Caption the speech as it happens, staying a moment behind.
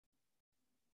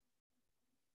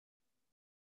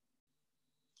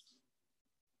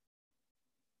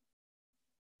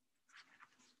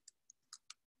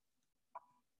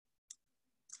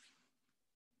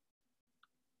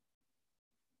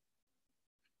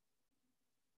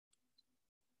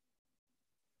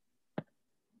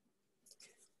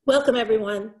Welcome,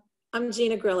 everyone. I'm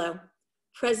Gina Grillo,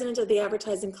 President of the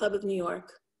Advertising Club of New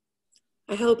York.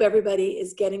 I hope everybody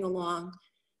is getting along,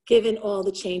 given all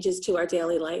the changes to our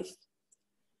daily life.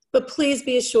 But please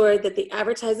be assured that the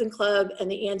Advertising Club and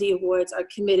the Andy Awards are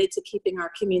committed to keeping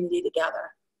our community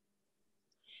together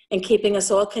and keeping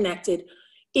us all connected,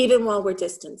 even while we're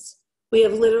distanced. We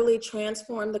have literally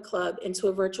transformed the club into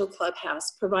a virtual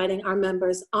clubhouse, providing our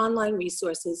members online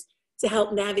resources to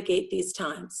help navigate these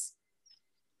times.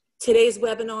 Today's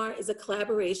webinar is a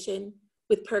collaboration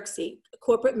with Perksy, a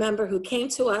corporate member who came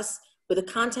to us with a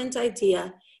content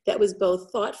idea that was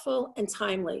both thoughtful and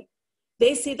timely.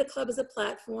 They see the club as a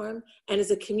platform and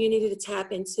as a community to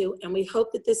tap into, and we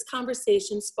hope that this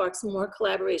conversation sparks more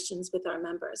collaborations with our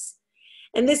members.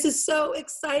 And this is so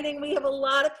exciting. We have a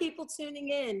lot of people tuning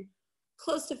in,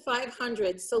 close to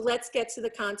 500, so let's get to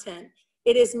the content.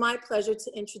 It is my pleasure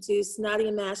to introduce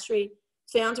Nadia Masri,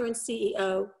 founder and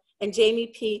CEO, and Jamie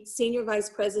Pete, Senior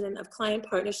Vice President of Client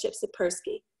Partnerships at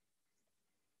Perksy.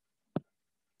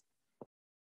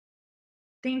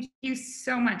 Thank you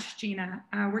so much, Gina.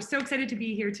 We're so excited to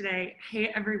be here today.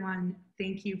 Hey, everyone.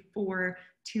 Thank you for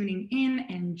tuning in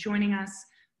and joining us.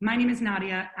 My name is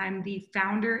Nadia. I'm the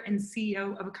founder and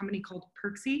CEO of a company called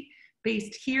Perksy,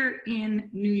 based here in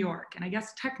New York. And I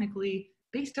guess technically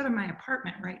based out of my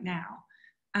apartment right now.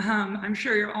 I'm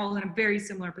sure you're all in a very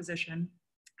similar position.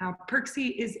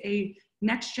 Perksy is a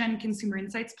next-gen consumer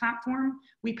insights platform.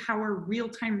 We power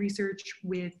real-time research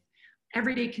with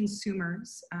everyday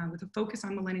consumers with a focus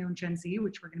on Millennial and Gen Z,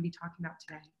 which we're going to be talking about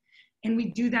today. And we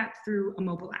do that through a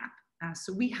mobile app.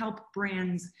 So we help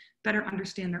brands better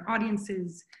understand their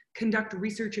audiences, conduct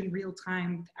research in real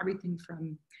time, with everything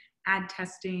from ad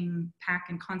testing, pack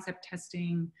and concept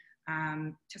testing,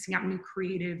 testing out new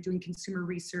creative, doing consumer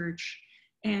research.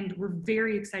 And we're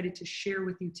very excited to share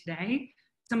with you today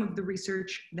some of the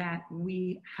research that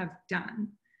we have done.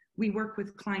 We work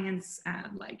with clients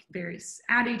like various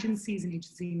ad agencies and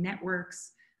agency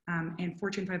networks and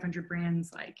Fortune 500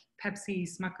 brands like Pepsi,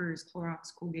 Smuckers,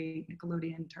 Clorox, Colgate,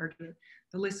 Nickelodeon, Target.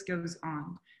 The list goes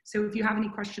on. So if you have any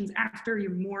questions after,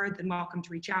 you're more than welcome to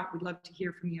reach out. We'd love to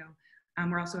hear from you.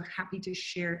 We're also happy to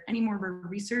share any more of our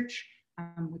research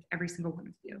with every single one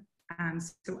of you.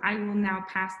 So I will now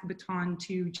pass the baton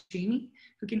to Jamie,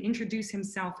 who can introduce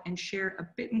himself and share a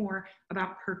bit more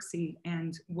about Perksy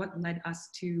and what led us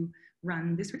to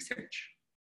run this research.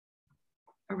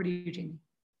 Over to you, Jamie.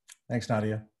 Thanks,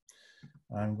 Nadia.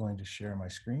 I'm going to share my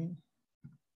screen.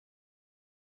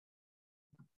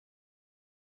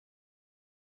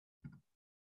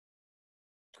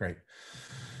 Great.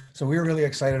 So we were really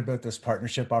excited about this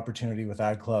partnership opportunity with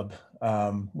Ad Club.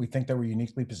 We think that we're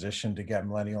uniquely positioned to get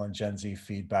Millennial and Gen Z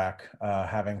feedback,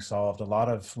 having solved a lot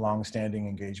of long-standing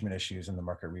engagement issues in the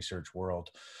market research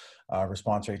world.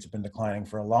 Response rates have been declining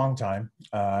for a long time,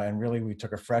 and really we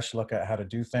took a fresh look at how to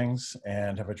do things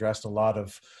and have addressed a lot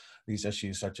of these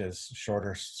issues, such as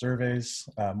shorter surveys,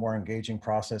 more engaging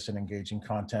process and engaging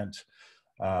content,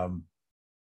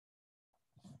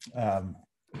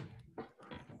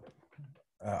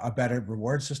 a better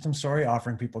reward system,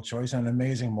 offering people choice and an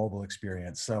amazing mobile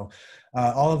experience. So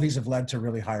all of these have led to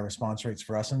really high response rates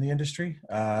for us in the industry.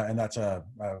 And that's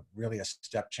really a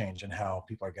step change in how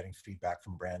people are getting feedback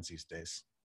from brands these days.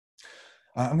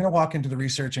 I'm going to walk into the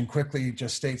research and quickly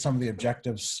just state some of the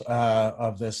objectives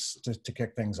of this to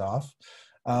kick things off.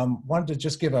 Wanted to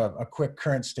just give a quick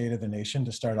current state of the nation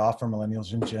to start off for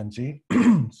Millennials and Gen Z,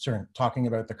 talking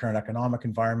about the current economic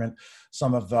environment,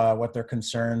 some of what their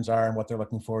concerns are and what they're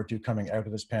looking forward to coming out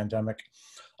of this pandemic.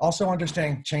 Also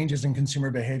understanding changes in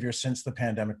consumer behavior since the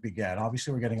pandemic began.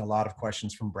 Obviously, we're getting a lot of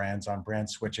questions from brands on brand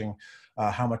switching,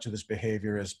 how much of this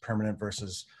behavior is permanent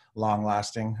versus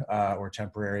long-lasting or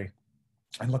temporary.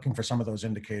 And looking for some of those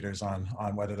indicators on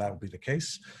whether that will be the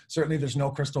case. Certainly there's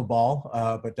no crystal ball,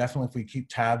 but definitely if we keep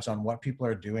tabs on what people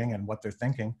are doing and what they're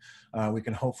thinking, we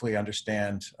can hopefully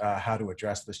understand how to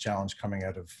address this challenge coming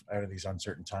out of these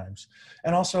uncertain times.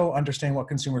 And also understand what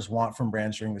consumers want from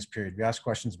brands during this period. We ask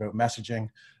questions about messaging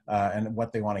and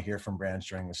what they want to hear from brands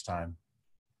during this time.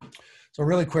 So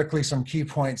really quickly, some key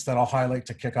points that I'll highlight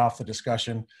to kick off the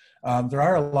discussion. There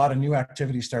are a lot of new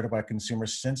activities started by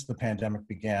consumers since the pandemic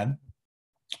began.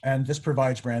 And this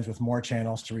provides brands with more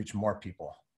channels to reach more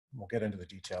people. We'll get into the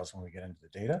details when we get into the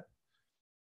data.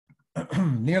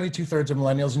 Nearly 2/3 of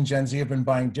Millennials and Gen Z have been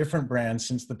buying different brands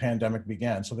since the pandemic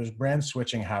began. So there's brand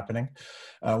switching happening.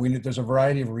 There's a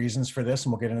variety of reasons for this,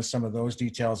 and we'll get into some of those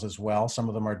details as well. Some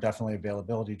of them are definitely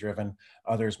availability driven.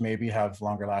 Others maybe have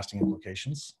longer lasting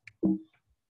implications.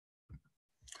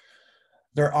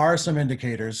 There are some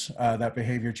indicators that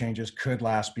behavior changes could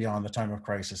last beyond the time of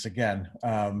crisis. Again,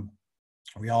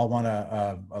 We all want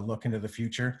to look into the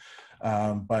future,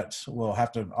 but we'll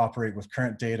have to operate with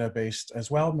current data based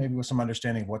as well, maybe with some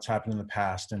understanding of what's happened in the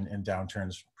past and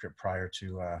downturns prior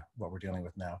to what we're dealing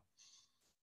with now.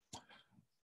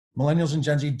 Millennials and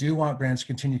Gen Z do want brands to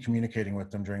continue communicating with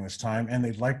them during this time, and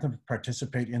they'd like them to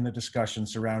participate in the discussion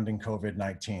surrounding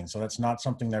COVID-19. So that's not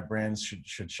something that brands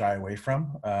should shy away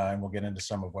from, and we'll get into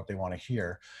some of what they want to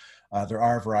hear. There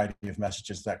are a variety of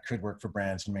messages that could work for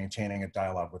brands in maintaining a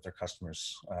dialogue with their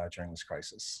customers during this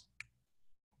crisis.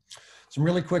 Some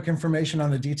really quick information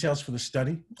on the details for the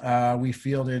study. We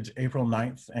fielded April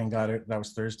 9th and got it, that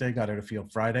was Thursday, got out of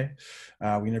field Friday.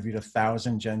 We interviewed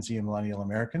 1,000 Gen Z and Millennial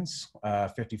Americans,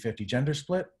 50-50 gender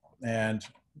split, and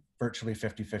virtually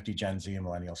 50-50 Gen Z and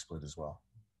Millennial split as well.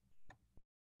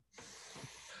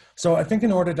 So I think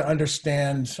in order to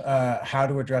understand how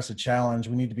to address a challenge,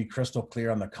 we need to be crystal clear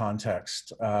on the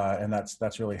context, and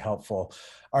that's really helpful.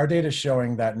 Our data is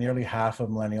showing that nearly half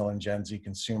of Millennial and Gen Z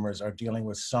consumers are dealing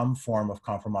with some form of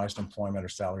compromised employment or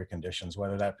salary conditions,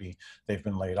 whether that be they've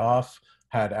been laid off,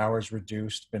 had hours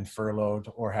reduced, been furloughed,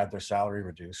 or had their salary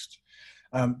reduced.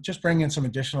 Just bring in some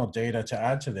additional data to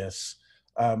add to this.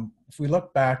 If we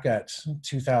look back at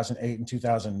 2008 and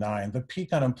 2009, the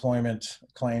peak unemployment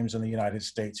claims in the United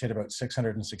States hit about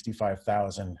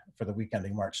 665,000 for the week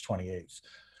ending March 28th.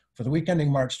 For the week ending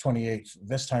March 28th,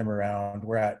 this time around,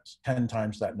 we're at 10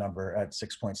 times that number at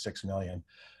 6.6 million.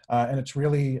 And it's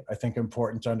really, I think,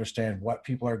 important to understand what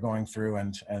people are going through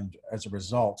and as a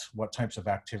result, what types of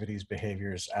activities,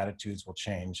 behaviors, attitudes will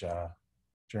change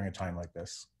during a time like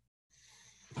this.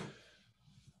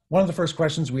 One of the first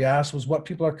questions we asked was what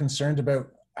people are concerned about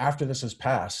after this has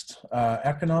passed.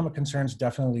 Economic concerns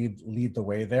definitely lead the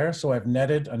way there. So I've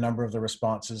netted a number of the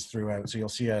responses throughout. So you'll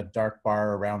see a dark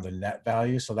bar around the net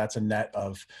value. So that's a net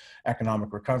of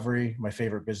economic recovery, my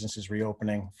favorite business is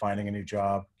reopening, finding a new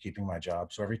job, keeping my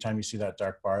job. So every time you see that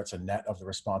dark bar, it's a net of the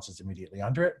responses immediately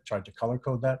under it. Tried to color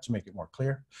code that to make it more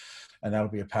clear. And that'll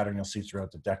be a pattern you'll see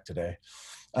throughout the deck today.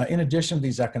 In addition to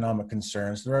these economic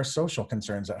concerns, there are social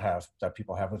concerns that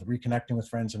people have with reconnecting with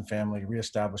friends and family,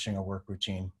 reestablishing a work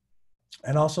routine,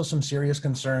 and also some serious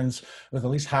concerns with at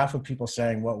least half of people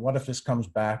saying, well, what if this comes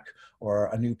back or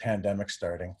a new pandemic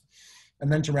starting?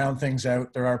 And then to round things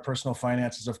out, there are personal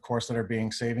finances, of course,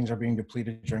 savings are being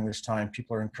depleted during this time.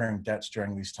 People are incurring debts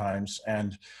during these times.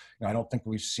 And I don't think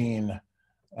we've seen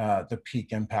the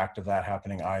peak impact of that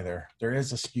happening either. There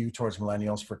is a skew towards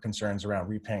millennials for concerns around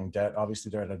repaying debt. Obviously,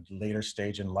 they're at a later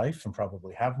stage in life and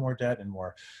probably have more debt and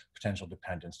more potential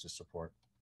dependence to support.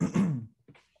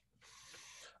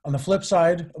 On the flip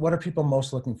side, what are people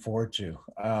most looking forward to?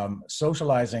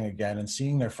 Socializing again and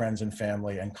seeing their friends and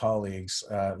family and colleagues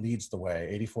leads the way,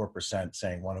 84%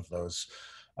 saying one of those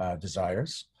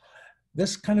desires.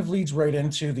 This kind of leads right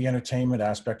into the entertainment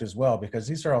aspect as well, because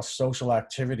these are all social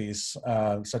activities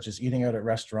such as eating out at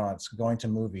restaurants, going to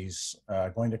movies,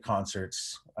 going to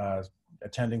concerts,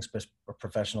 attending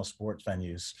professional sports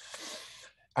venues.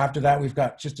 After that, we've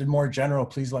got just a more general,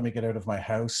 please let me get out of my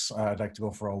house. I'd like to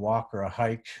go for a walk or a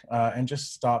hike and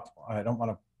just stop. I don't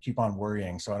want to keep on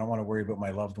worrying. So I don't want to worry about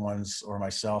my loved ones or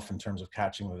myself in terms of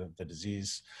catching the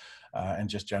disease. And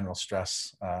just general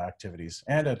stress activities.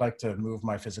 And I'd like to move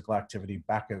my physical activity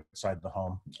back outside the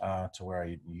home to where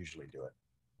I usually do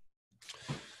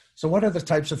it. So what are the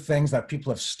types of things that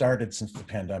people have started since the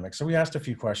pandemic? So we asked a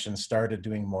few questions, started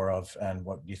doing more of, and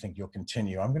what do you think you'll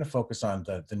continue? I'm going to focus on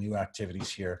the new activities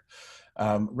here.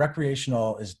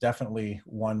 Recreational is definitely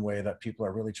one way that people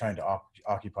are really trying to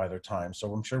occupy their time.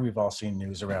 So I'm sure we've all seen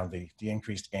news around the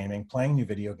increased gaming. Playing new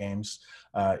video games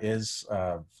is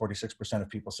 46% of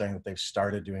people saying that they've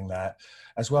started doing that,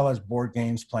 as well as board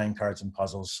games, playing cards and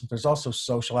puzzles. There's also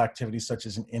social activities such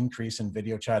as an increase in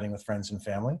video chatting with friends and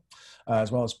family,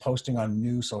 as well as posting on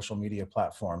new social media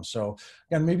platforms. So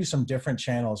again, maybe some different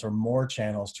channels or more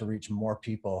channels to reach more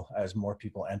people as more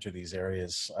people enter these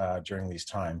areas during these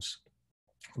times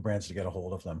for brands to get a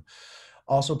hold of them.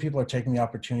 Also, people are taking the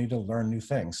opportunity to learn new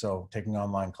things. So taking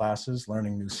online classes,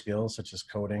 learning new skills such as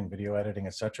coding, video editing,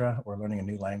 etc., or learning a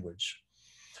new language.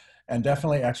 And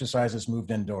definitely exercise has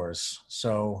moved indoors.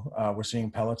 So we're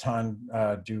seeing Peloton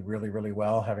do really, really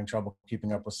well, having trouble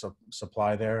keeping up with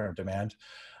supply there or demand,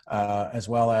 as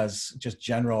well as just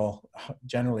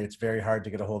generally, it's very hard to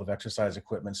get a hold of exercise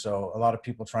equipment. So a lot of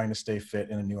people trying to stay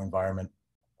fit in a new environment.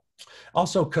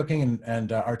 Also, cooking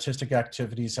and artistic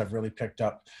activities have really picked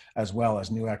up, as well as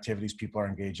new activities people are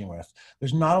engaging with.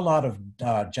 There's not a lot of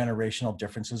generational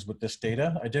differences with this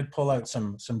data. I did pull out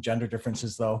some gender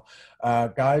differences though.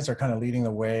 Guys are kind of leading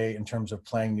the way in terms of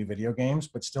playing new video games,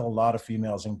 but still a lot of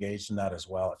females engaged in that as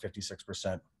well at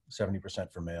 56%,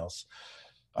 70% for males.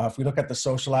 If we look at the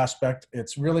social aspect,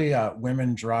 it's really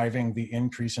women driving the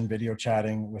increase in video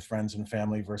chatting with friends and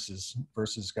family versus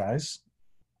guys.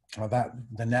 That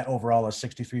the net overall is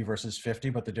 63 versus 50,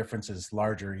 but the difference is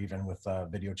larger even with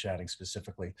video chatting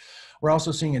specifically. We're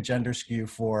also seeing a gender skew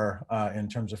for in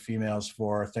terms of females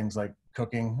for things like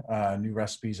cooking, new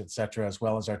recipes, etc., as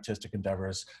well as artistic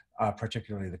endeavors,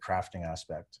 particularly the crafting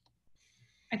aspect.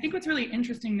 I think what's really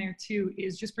interesting there too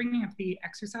is just bringing up the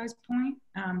exercise point.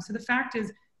 So the fact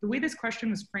is, the way this question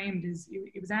was framed is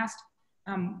it was asked,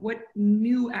 what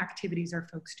new activities are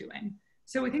folks doing?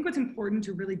 So I think what's important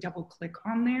to really double click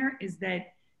on there is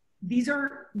that these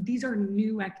are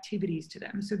new activities to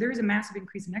them. So there is a massive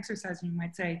increase in exercise, and you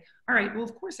might say, all right, well,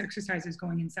 of course exercise is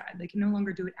going inside. They can no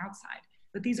longer do it outside.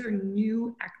 But these are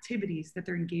new activities that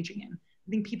they're engaging in.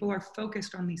 I think people are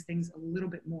focused on these things a little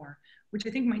bit more, which I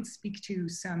think might speak to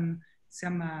some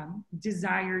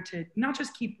desire to not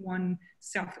just keep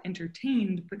oneself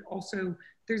entertained, but also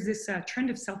there's this trend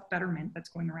of self-betterment that's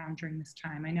going around during this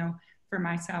time. I know for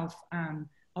myself,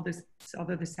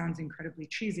 although this sounds incredibly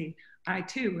cheesy, I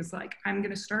too was like, I'm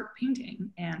going to start painting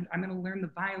and I'm going to learn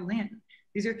the violin.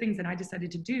 These are things that I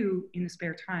decided to do in the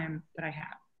spare time that I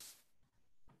have.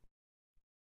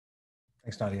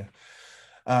 Thanks, Nadia.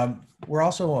 We're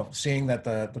also seeing that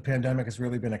the pandemic has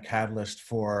really been a catalyst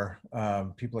for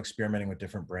people experimenting with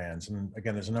different brands. And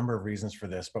again, there's a number of reasons for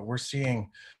this, but we're seeing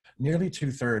nearly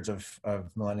 2/3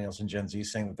 of millennials and Gen Z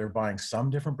saying that they're buying some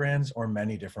different brands or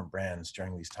many different brands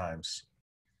during these times.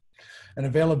 And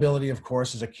availability, of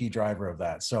course, is a key driver of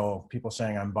that. So people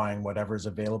saying I'm buying whatever is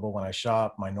available when I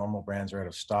shop, my normal brands are out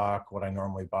of stock, what I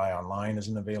normally buy online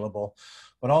isn't available.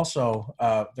 But also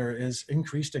there is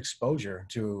increased exposure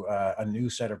to a new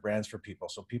set of brands for people.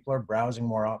 So people are browsing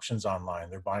more options online.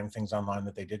 They're buying things online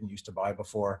that they didn't used to buy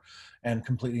before and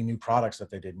completely new products that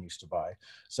they didn't used to buy.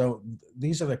 So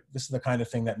this is the kind of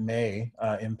thing that may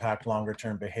impact longer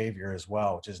term behavior as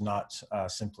well, which is not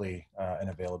simply an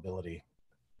availability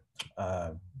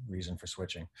reason for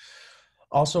switching.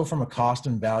 Also from a cost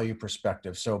and value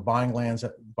perspective, so buying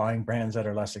brands that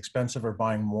are less expensive or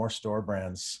buying more store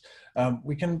brands,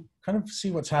 we can kind of see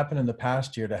what's happened in the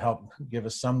past year to help give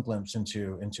us some glimpse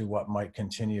into what might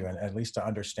continue, and at least to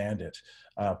understand it.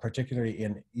 Particularly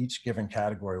in each given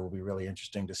category will be really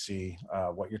interesting to see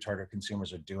what your target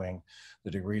consumers are doing,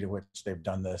 the degree to which they've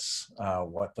done this,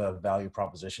 what the value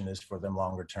proposition is for them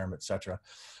longer term, etc.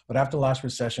 But after the last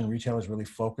recession, retailers really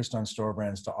focused on store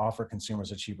brands to offer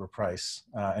consumers a cheaper price.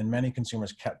 And many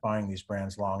consumers kept buying these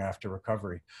brands long after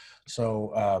recovery.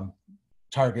 So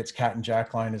Target's Cat and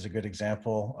Jack line is a good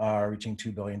example, reaching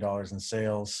 $2 billion in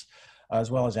sales, as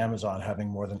well as Amazon having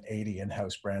more than 80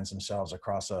 in-house brands themselves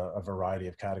across a variety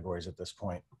of categories at this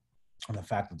point, and the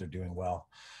fact that they're doing well.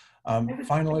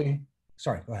 Finally,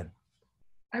 sorry, go ahead.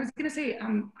 I was going to say,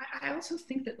 I also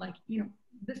think that, like, you know,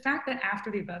 the fact that after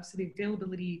the above, so the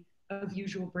availability of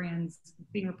usual brands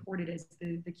being reported as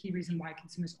the key reason why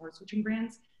consumers are switching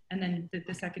brands, and then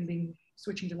the second being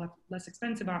switching to less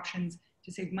expensive options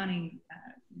to save money,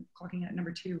 clocking at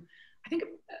number 2. I think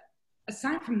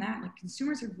aside from that, like,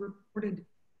 consumers have reported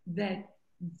that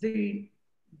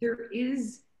there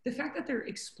is the fact that they're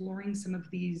exploring some of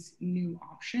these new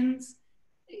options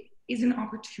is an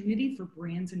opportunity for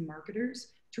brands and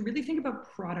marketers to really think about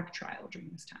product trial during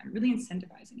this time, really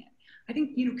incentivizing it. I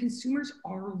think, you know, consumers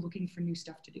are looking for new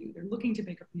stuff to do. They're looking to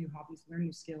pick up new hobbies, learn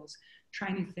new skills,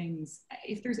 try new things.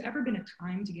 If there's ever been a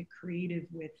time to get creative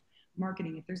with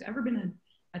marketing, if there's ever been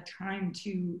a time to,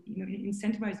 you know,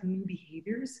 incentivize new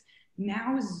behaviors,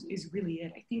 now is really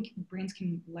it. I think brands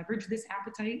can leverage this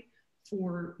appetite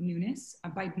for newness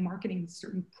by marketing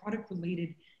certain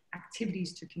product-related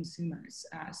activities to consumers.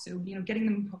 So, you know, getting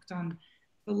them hooked on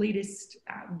the latest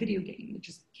video game that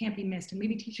just can't be missed, and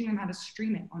maybe teaching them how to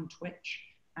stream it on Twitch,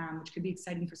 which could be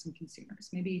exciting for some consumers.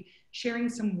 Maybe sharing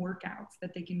some workouts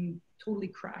that they can totally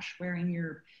crush wearing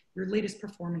your latest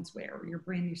performance wear or your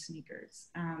brand new sneakers,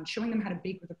 showing them how to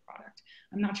bake with a product.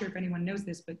 I'm not sure if anyone knows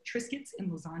this, but Triscuits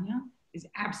in lasagna is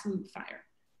absolute fire.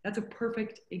 That's a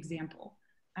perfect example.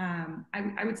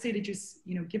 I would say to just,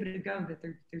 you know, give it a go, that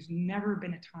there's never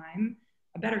been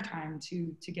a better time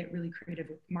to get really creative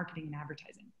with marketing and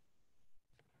advertising.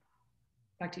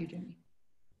 Back to you, Jamie.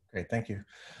 Great, thank you.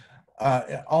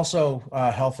 Also,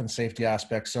 health and safety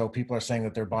aspects. So people are saying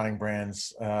that they're buying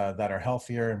brands that are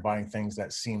healthier and buying things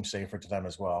that seem safer to them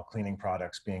as well. Cleaning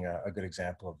products being a good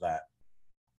example of that.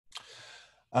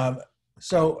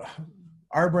 So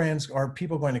Are brands, are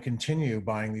people going to continue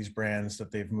buying these brands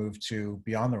that they've moved to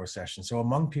beyond the recession? So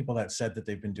among people that said that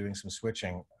they've been doing some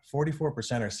switching,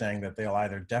 44% are saying that they'll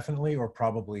either definitely or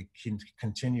probably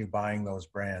continue buying those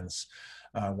brands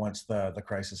once the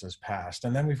crisis has passed.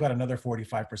 And then we've got another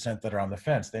 45% that are on the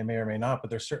fence. They may or may not, but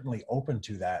they're certainly open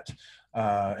to that.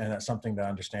 And that's something to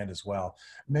understand as well.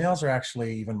 Males are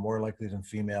actually even more likely than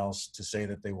females to say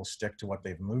that they will stick to what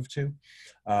they've moved to,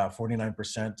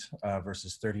 49%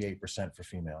 versus 38% for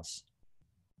females.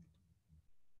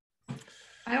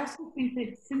 I also think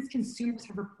that since consumers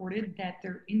have reported that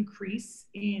their increase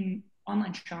in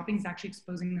online shopping is actually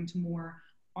exposing them to more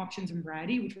options and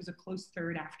variety, which was a close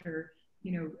third after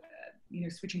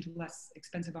switching to less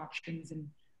expensive options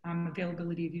and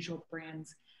availability of usual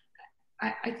brands.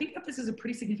 I think that this is a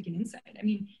pretty significant insight. I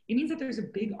mean, it means that there's a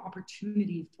big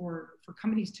opportunity for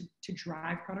companies to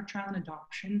drive product trial and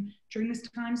adoption during this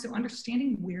time. So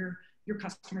understanding where your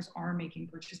customers are making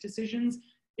purchase decisions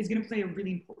is going to play a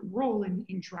really important role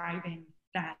in driving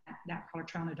that product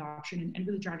trial and adoption and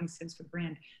really driving sales for the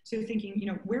brand. So thinking,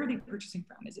 where are they purchasing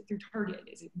from? Is it through Target?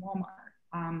 Is it Walmart?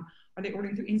 Are they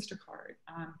ordering through Instacart?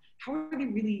 How are they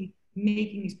really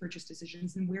making these purchase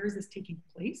decisions, and where is this taking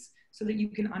place, so that you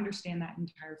can understand that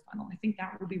entire funnel? I think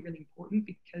that will be really important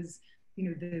because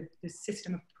the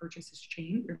system of purchase has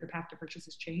changed, or the path to purchase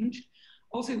has changed.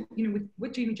 Also, with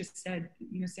what Jamie just said,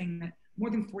 saying that more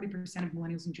than 40% of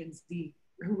millennials and Gen Z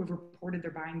who have reported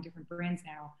they're buying different brands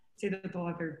now say that they'll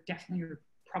either definitely or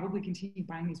probably continue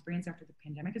buying these brands after the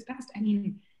pandemic has passed. I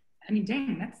mean,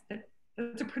 dang,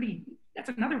 that's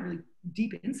another really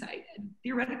deep insight. And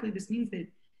theoretically, this means that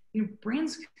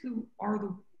brands who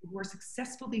are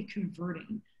successfully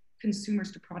converting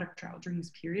consumers to product trial during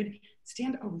this period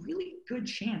stand a really good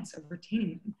chance of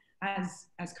retaining them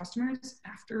as customers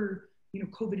after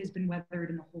COVID has been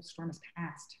weathered and the whole storm has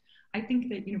passed. I think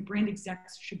that brand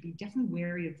execs should be definitely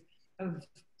wary of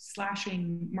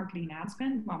slashing marketing and ad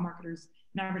spend, while marketers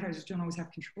and advertisers don't always have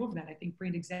control over that. I think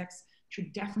brand execs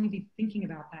should definitely be thinking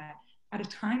about that at a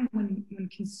time when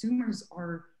consumers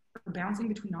are bouncing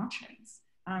between options.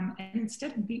 And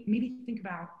instead, maybe think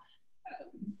about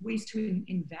ways to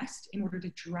invest in order to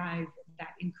drive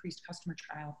that increased customer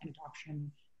trial and adoption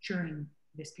during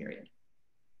this period.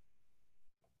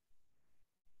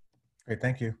 Great,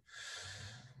 thank you.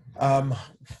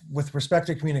 With respect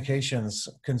to communications,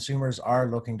 consumers are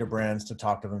looking to brands to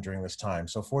talk to them during this time.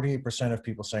 So 48% of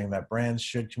people saying that brands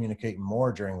should communicate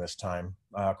more during this time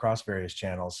across various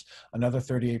channels. Another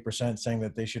 38% saying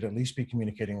that they should at least be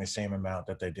communicating the same amount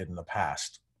that they did in the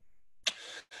past.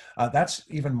 That's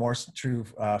even more true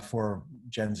for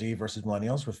Gen Z versus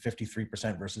millennials, with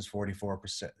 53% versus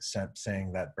 44%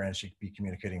 saying that brands should be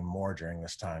communicating more during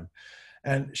this time.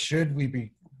 And should we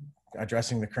be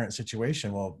addressing the current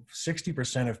situation? Well,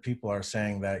 60% of people are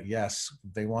saying that yes,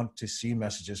 they want to see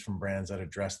messages from brands that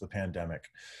address the pandemic.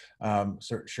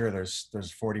 So sure, there's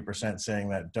 40% saying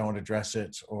that don't address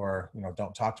it, or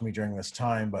don't talk to me during this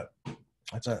time, but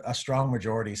it's a strong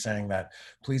majority saying that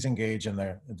please engage in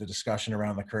the discussion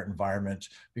around the current environment,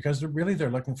 because they're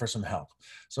looking for some help.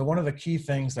 So one of the key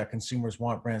things that consumers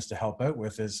want brands to help out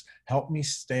with is help make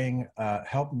staying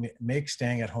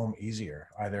at home easier.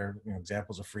 Either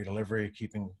examples of free delivery,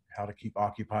 how to keep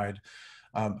occupied.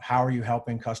 How are you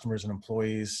helping customers and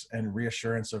employees, and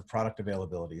reassurance of product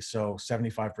availability? So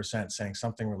 75% saying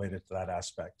something related to that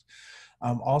aspect.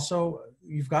 Also,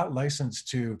 you've got license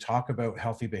to talk about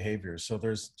healthy behaviors. So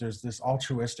there's this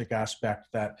altruistic aspect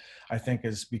that I think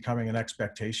is becoming an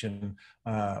expectation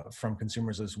from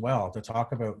consumers as well, to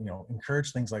talk about,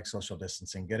 encourage things like social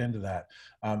distancing, get into that.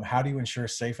 How do you ensure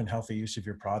safe and healthy use of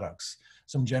your products?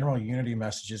 Some general unity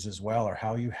messages as well, or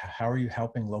how are you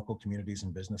helping local communities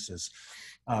and businesses?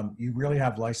 You really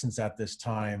have license at this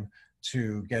time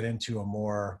to get into a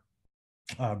more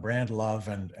brand love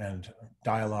and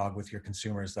dialogue with your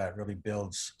consumers that really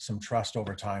builds some trust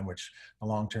over time, which the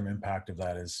long-term impact of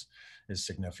that is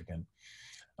significant.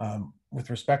 With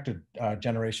respect to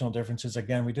generational differences,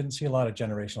 again, we didn't see a lot of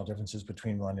generational differences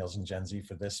between millennials and Gen Z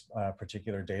for this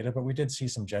particular data, but we did see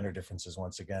some gender differences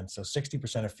once again. So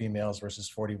 60% of females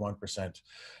versus 41%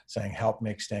 saying help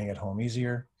make staying at home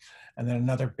easier. And then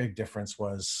another big difference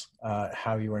was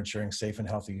how you are ensuring safe and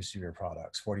healthy use of your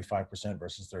products, 45%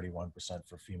 versus 31%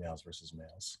 for females versus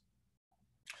males.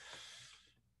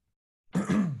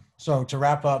 So to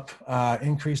wrap up,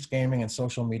 increased gaming and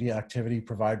social media activity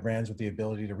provide brands with the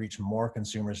ability to reach more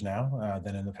consumers now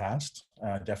than in the past.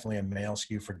 Definitely a male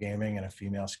skew for gaming and a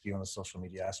female skew on the social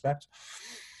media aspect.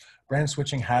 Brand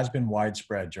switching has been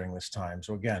widespread during this time.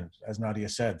 So again, as Nadia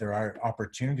said, there are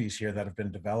opportunities here that have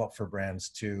been developed for brands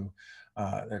to,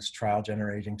 there's trial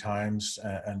generating times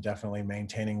and definitely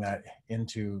maintaining that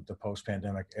into the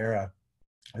post-pandemic era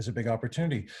is a big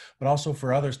opportunity, but also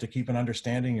for others to keep an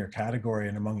understanding your category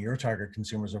and among your target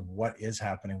consumers of what is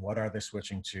happening, what are they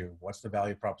switching to, what's the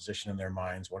value proposition in their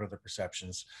minds, what are the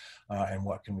perceptions, and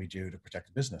what can we do to protect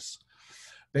the business.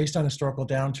 Based on historical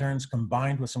downturns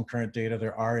combined with some current data,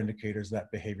 there are indicators that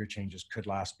behavior changes could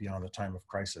last beyond the time of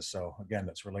crisis. So again,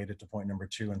 that's related to point number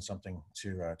 2 and something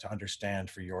to understand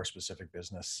for your specific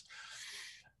business.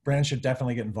 Brands should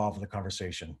definitely get involved with the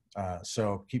conversation.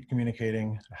 So keep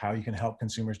communicating how you can help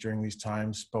consumers during these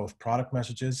times. Both product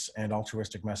messages and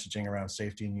altruistic messaging around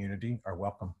safety and unity are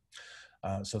welcome.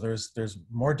 So there's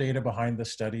more data behind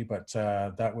this study, but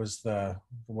that was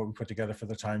what we put together for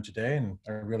the time today. And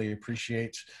I really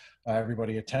appreciate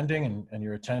everybody attending and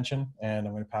your attention. And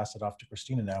I'm going to pass it off to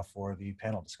Christina now for the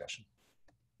panel discussion.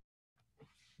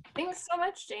 Thanks so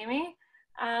much, Jamie.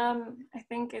 I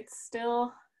think it's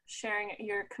still sharing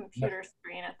your computer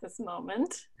screen at this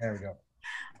moment. There we go.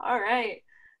 All right.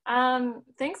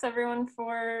 Thanks everyone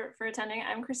for attending.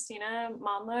 I'm Christina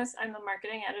Monlos. I'm the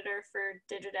marketing editor for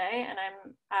Digiday, and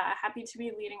I'm happy to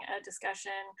be leading a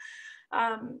discussion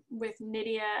with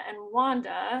Nidia and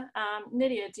Wanda.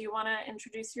 Nidia, do you want to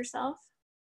introduce yourself?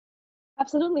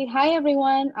 Absolutely. Hi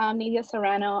everyone. I'm Nadia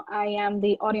Serrano. I am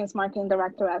the audience marketing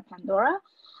director at Pandora,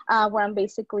 where I'm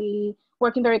basically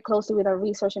working very closely with our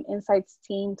research and insights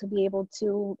team to be able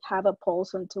to have a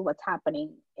pulse into what's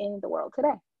happening in the world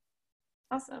today.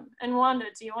 Awesome. And Wanda,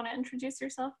 do you want to introduce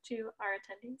yourself to our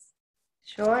attendees?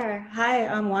 Sure. Hi,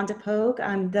 I'm Wanda Pogue.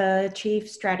 I'm the Chief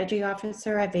Strategy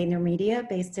Officer at VaynerMedia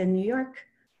based in New York.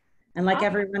 And like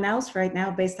everyone else right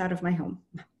now, based out of my home.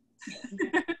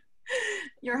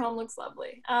 Your home looks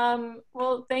lovely.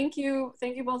 Well, thank you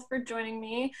both for joining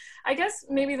me. I guess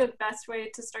maybe the best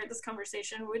way to start this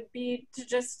conversation would be to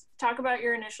just talk about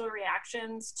your initial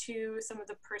reactions to some of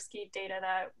the Perksy data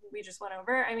that we just went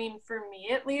over. I mean, for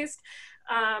me at least,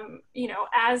 you know,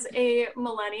 as a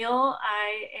millennial,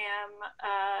 I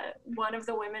am one of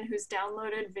the women who's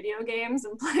downloaded video games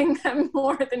and playing them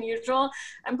more than usual.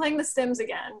 I'm playing The Sims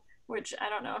again, which I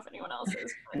don't know if anyone else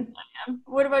is, but I am.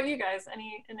 What about you guys?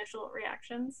 Any initial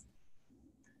reactions?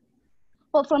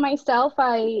 Well, for myself,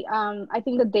 I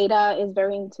think the data is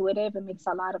very intuitive. It makes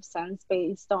a lot of sense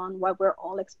based on what we're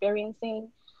all experiencing.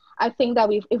 I think that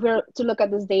if we're to look at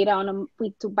this data on a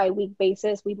week to by week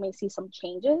basis, we may see some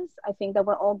changes. I think that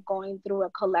we're all going through a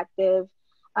collective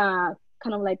kind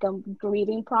of like a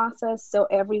grieving process. So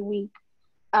every week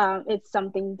it's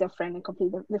something different, a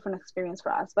completely different experience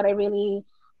for us. But I really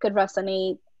could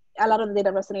resonate, a lot of the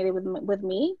data resonated with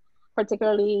me,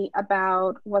 particularly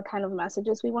about what kind of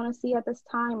messages we want to see at this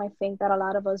time. I think that a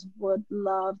lot of us would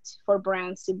love for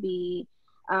brands to be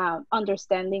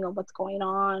understanding of what's going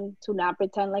on, to not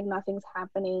pretend like nothing's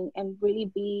happening, and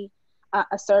really be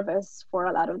a service for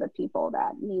a lot of the people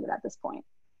that need it at this point.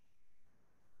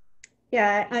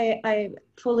 Yeah, I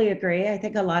fully agree. I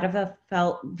think a lot of us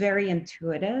felt very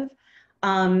intuitive.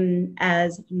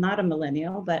 As not a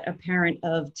millennial, but a parent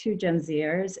of 2 Gen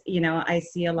Zers, you know, I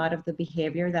see a lot of the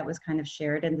behavior that was kind of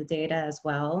shared in the data as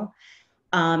well.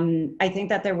 I think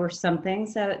that there were some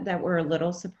things that were a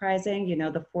little surprising, you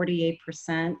know, the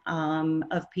 48%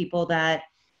 of people that,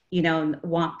 you know,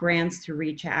 want brands to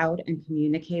reach out and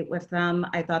communicate with them.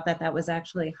 I thought that that was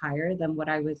actually higher than what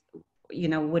I was, you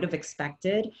know, would have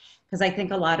expected, because I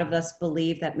think a lot of us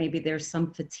believe that maybe there's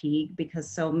some fatigue because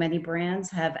so many brands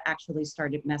have actually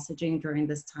started messaging during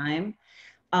this time.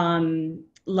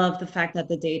 Love the fact that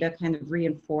the data kind of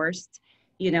reinforced,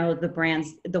 you know,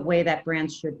 the way that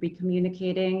brands should be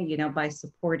communicating, you know, by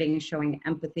supporting, showing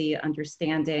empathy,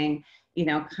 understanding, you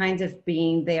know, kind of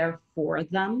being there for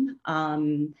them.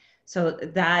 So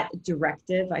that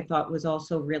directive I thought was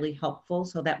also really helpful,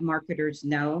 so that marketers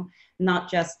know not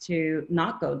just to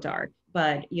not go dark,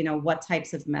 but, you know, what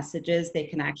types of messages they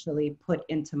can actually put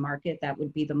into market that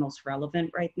would be the most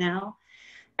relevant right now.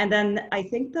 And then I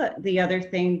think the other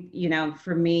thing, you know,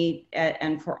 for me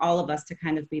and for all of us to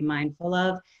kind of be mindful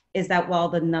of is that while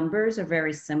the numbers are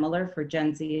very similar for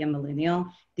Gen Z and Millennial,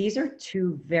 these are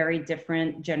 2 very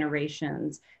different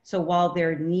generations. So while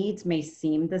their needs may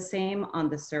seem the same on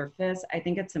the surface, I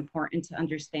think it's important to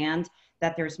understand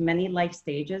that there's many life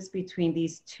stages between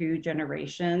these 2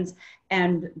 generations,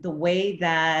 and the way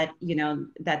that, you know,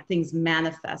 that things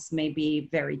manifest may be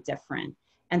very different,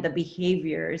 and the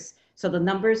behaviors. So the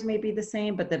numbers may be the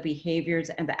same, but the behaviors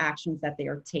and the actions that they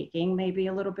are taking may be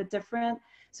a little bit different.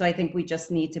 So I think we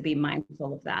just need to be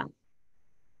mindful of that.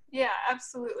 Yeah,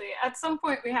 absolutely. At some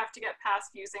point, we have to get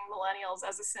past using millennials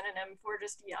as a synonym for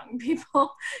just young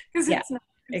people, because it's not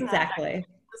exactly at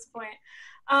this point.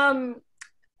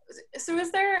 So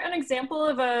is there an example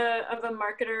of a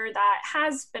marketer that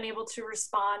has been able to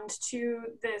respond to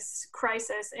this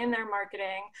crisis in their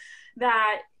marketing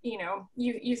that, you know,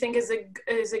 you think is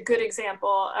a good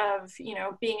example of, you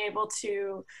know, being able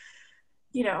to,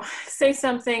 you know, say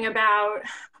something about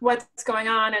what's going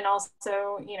on and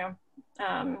also, you know,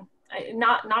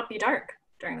 not be dark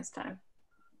during this time?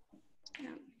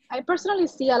 I personally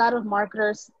see a lot of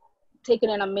marketers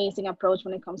taking an amazing approach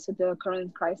when it comes to the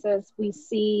current crisis. We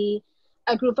see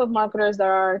a group of marketers that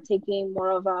are taking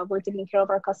more of a, we're taking care of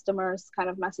our customers kind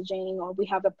of messaging, or we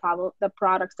have the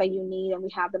products that you need and we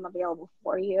have them available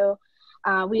for you.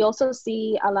 We also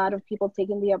see a lot of people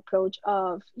taking the approach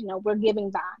of, you know, we're giving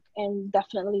back and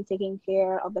definitely taking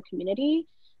care of the community.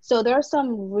 So there are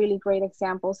some really great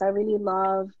examples. I really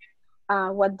love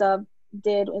what the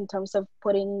did in terms of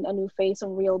putting a new face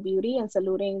on Real Beauty and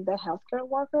saluting the healthcare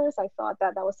workers. I thought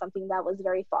that that was something that was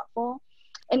very thoughtful.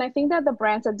 And I think that the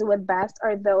brands that do it best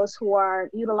are those who are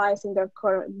utilizing their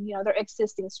current, you know, their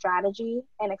existing strategy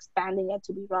and expanding it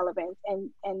to be relevant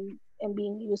and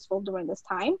being useful during this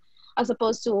time, as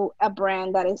opposed to a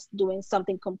brand that is doing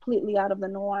something completely out of the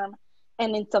norm.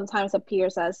 And it sometimes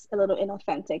appears as a little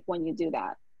inauthentic when you do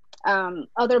that.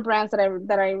 Other brands that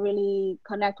I really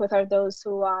connect with are those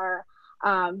who are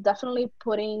definitely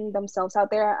putting themselves out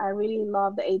there. I really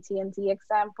love the AT&T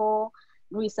example.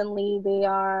 Recently,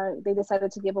 they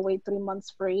decided to give away 3 months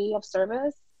free of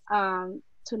service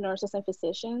to nurses and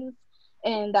physicians,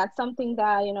 and that's something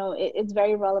that, you know, it's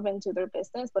very relevant to their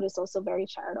business, but it's also very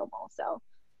charitable. So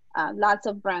lots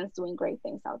of brands doing great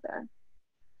things out there.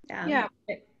 Yeah.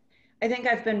 I think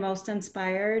I've been most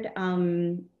inspired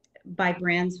by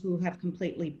brands who have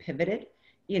completely pivoted,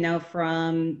 you know,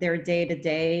 from their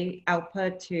day-to-day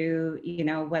output to, you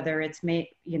know, whether it's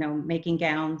making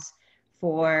gowns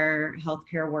for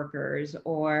healthcare workers,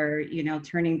 or, you know,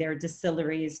 turning their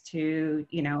distilleries to,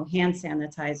 you know, hand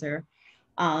sanitizer,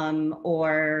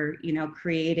 or, you know,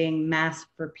 creating masks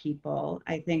for people.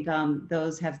 I think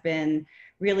those have been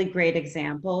really great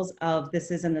examples of,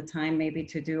 this isn't the time maybe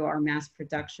to do our mass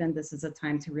production. This is a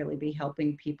time to really be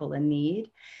helping people in need.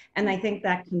 And I think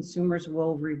that consumers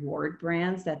will reward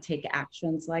brands that take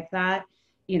actions like that.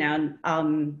 You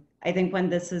know, I think when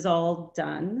this is all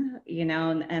done, you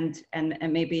know, and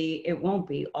maybe it won't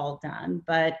be all done,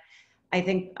 but I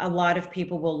think a lot of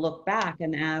people will look back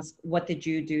and ask, what did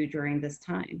you do during this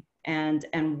time? And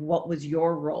what was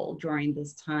your role during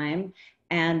this time?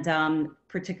 And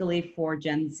particularly for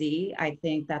Gen Z, I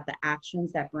think that the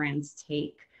actions that brands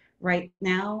take right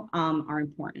now are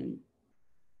important.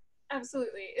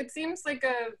 Absolutely. It seems like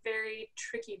a very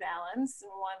tricky balance,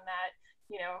 and one that,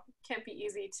 you know, can't be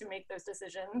easy to make those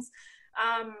decisions.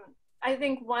 I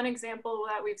think one example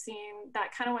that we've seen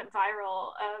that kind of went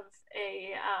viral of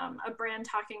a brand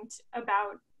talking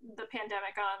about the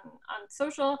pandemic on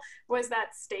social was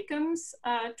that Steakums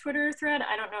Twitter thread.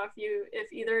 I don't know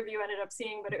if either of you ended up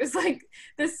seeing, but it was like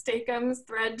this Steakums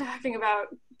thread talking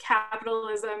about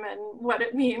capitalism and what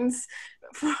it means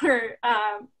for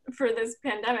this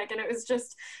pandemic. And it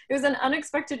was an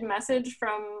unexpected message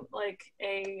from like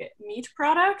a meat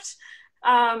product.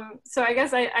 So I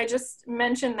guess I just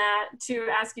mentioned that to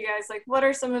ask you guys, like, what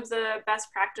are some of the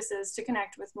best practices to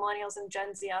connect with millennials and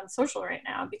Gen Z on social right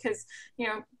now? Because, you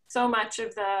know, so much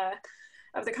of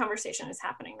the conversation is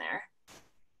happening there.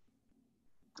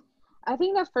 I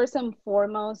think that first and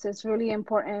foremost, it's really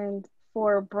important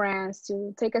for brands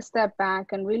to take a step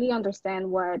back and really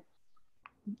understand what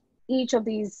each of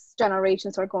these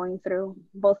generations are going through,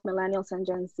 both millennials and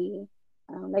Gen Z.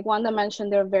 Like Wanda mentioned,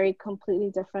 they're very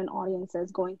completely different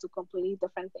audiences going to completely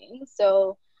different things.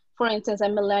 So for instance, a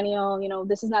millennial, you know,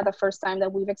 this is not the first time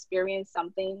that we've experienced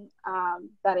something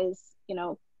that is, you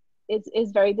know,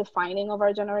 is very defining of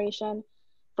our generation,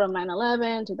 from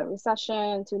 9/11 to the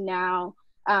recession to now.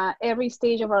 Every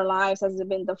stage of our lives has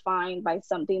been defined by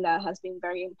something that has been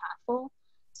very impactful.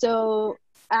 So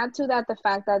add to that the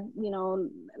fact that, you know,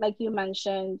 like you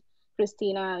mentioned,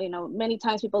 Christina, you know, many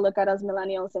times people look at us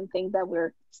millennials and think that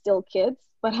we're still kids,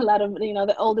 but a lot of, you know,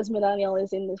 the oldest millennial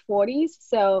is in the 40s.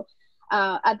 So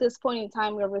at this point in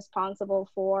time, we're responsible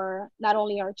for not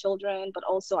only our children, but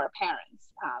also our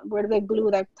parents. We're the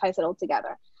glue that ties it all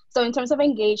together. So in terms of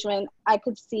engagement, I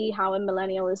could see how a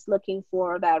millennial is looking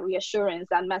for that reassurance,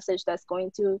 that message that's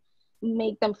going to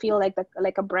make them feel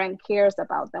like a brand cares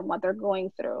about them, what they're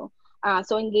going through.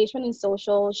 So engagement in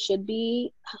social should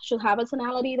have a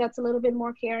tonality that's a little bit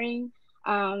more caring.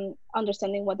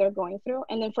 understanding what they're going through.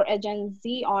 And then for a Gen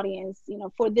Z audience,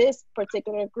 for this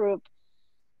particular group,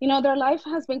 their life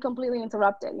has been completely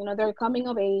interrupted. They're coming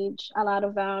of age, a lot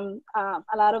of them,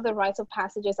 a lot of the rites of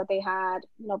passages that they had,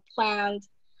 planned,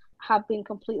 have been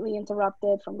completely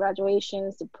interrupted, from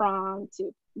graduations to prom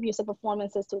to music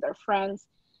performances to their friends.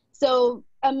 So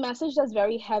a message that's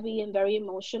very heavy and very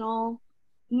emotional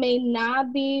may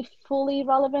not be fully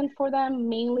relevant for them,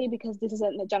 mainly because this is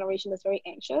a generation that's very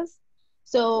anxious.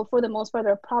 So for the most part,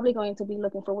 they're probably going to be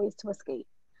looking for ways to escape,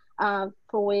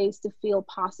 for ways to feel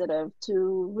positive,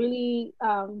 to really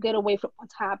get away from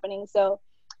what's happening. So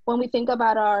when we think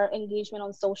about our engagement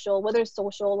on social, whether it's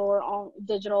social or on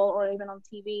digital or even on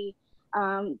TV,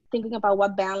 thinking about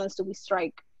what balance do we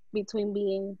strike between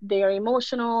being very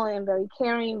emotional and very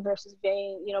caring versus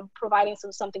being, providing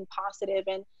something positive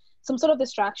and some sort of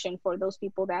distraction for those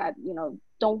people that,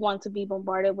 don't want to be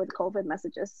bombarded with COVID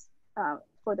messages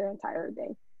for their entire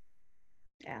day.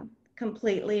 Yeah,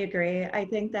 completely agree. I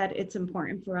think that it's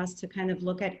important for us to kind of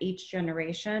look at each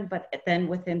generation, but then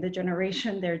within the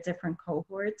generation, there are different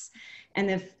cohorts. And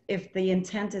if the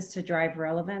intent is to drive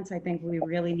relevance, I think we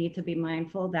really need to be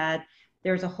mindful that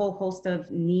there's a whole host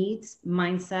of needs,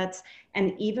 mindsets,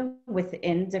 and even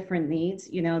within different needs,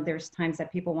 there's times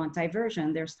that people want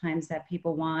diversion. There's times that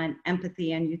people want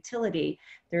empathy and utility.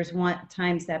 There's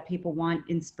times that people want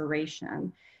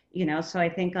inspiration. So I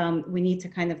think we need to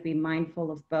kind of be mindful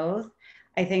of both.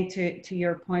 I think to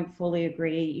your point, fully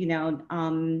agree.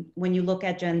 When you look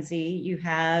at Gen Z, you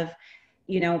have,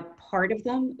 part of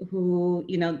them who,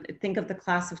 think of the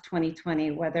class of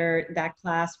 2020, whether that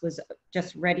class was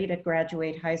just ready to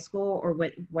graduate high school or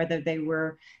whether they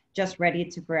were just ready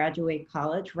to graduate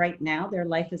college. Right now, their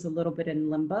life is a little bit in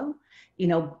limbo.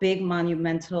 Big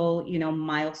monumental,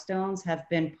 milestones have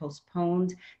been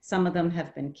postponed. Some of them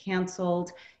have been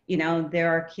canceled. There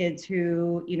are kids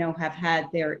who, have had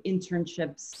their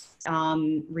internships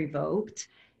revoked.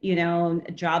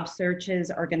 Job searches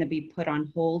are going to be put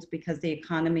on hold because the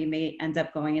economy may end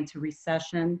up going into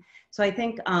recession. So I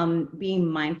think being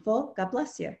mindful, God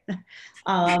bless you,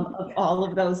 of all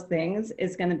of those things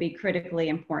is going to be critically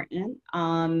important,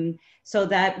 so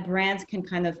that brands can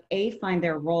kind of find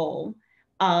their role,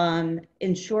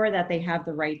 ensure that they have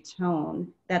the right tone,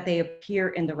 that they appear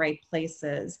in the right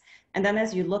places. And then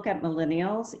as you look at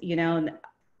millennials,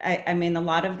 I mean, a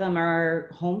lot of them are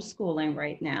homeschooling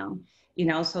right now.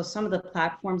 So some of the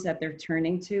platforms that they're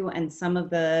turning to and some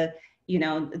of the,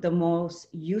 the most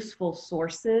useful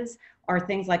sources are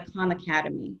things like Khan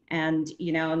Academy and,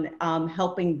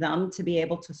 helping them to be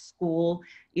able to school,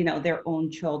 their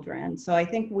own children. So I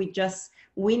think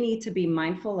we need to be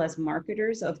mindful as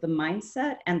marketers of the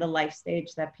mindset and the life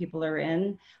stage that people are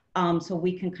in, so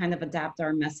we can kind of adapt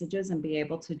our messages and be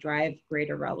able to drive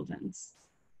greater relevance.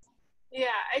 Yeah,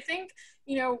 I think,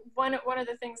 one of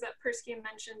the things that Perksy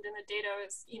mentioned in the data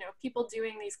is, people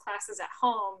doing these classes at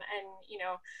home and,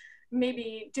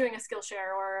 maybe doing a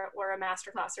Skillshare or a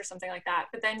masterclass or something like that.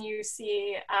 But then you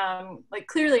see,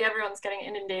 clearly everyone's getting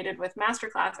inundated with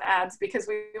masterclass ads because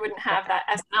we wouldn't have that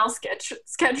SNL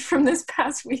sketch from this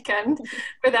past weekend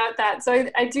without that. So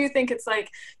I do think it's like,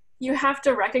 you have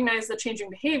to recognize the changing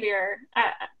behavior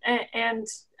and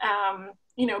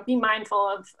be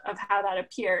mindful of how that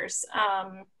appears.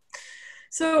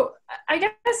 So I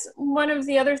guess one of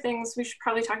the other things we should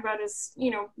probably talk about is,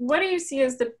 what do you see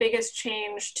as the biggest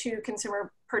change to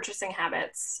consumer purchasing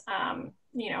habits,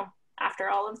 after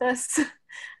all of this?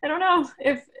 I don't know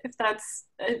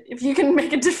if you can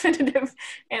make a definitive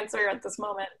answer at this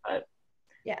moment, but.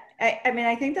 Yeah, I mean,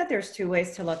 I think that there's two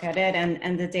ways to look at it,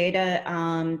 and the data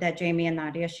that Jamie and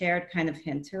Nadia shared kind of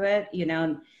hint to it.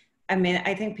 I mean,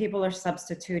 I think people are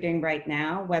substituting right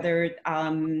now, whether,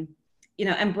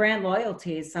 and brand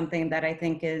loyalty is something that I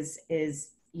think is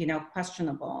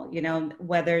questionable,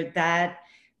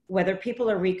 whether people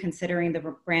are reconsidering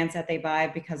the brands that they buy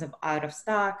because of out of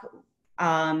stock,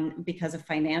 because of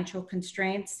financial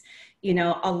constraints.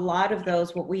 A lot of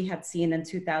those, what we had seen in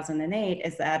 2008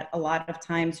 is that a lot of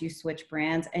times you switch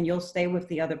brands and you'll stay with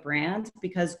the other brand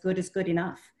because good is good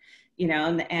enough.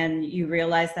 And you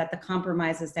realize that the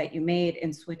compromises that you made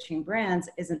in switching brands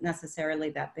isn't necessarily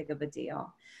that big of a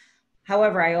deal.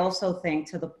 However, I also think,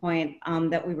 to the point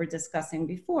that we were discussing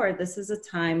before, this is a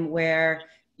time where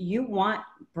you want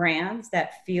brands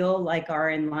that feel like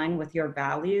are in line with your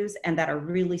values and that are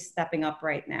really stepping up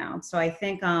right now. So I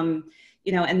think, and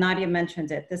Nadia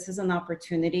mentioned it, this is an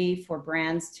opportunity for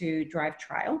brands to drive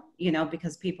trial,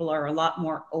 because people are a lot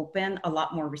more open, a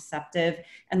lot more receptive,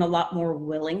 and a lot more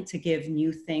willing to give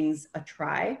new things a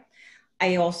try.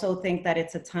 I also think that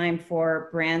it's a time for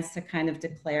brands to kind of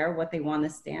declare what they want to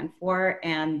stand for.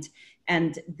 And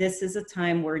this is a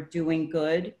time where doing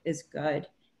good is good.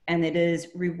 And it is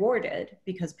rewarded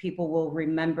because people will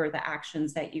remember the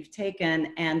actions that you've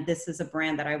taken. And this is a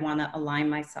brand that I want to align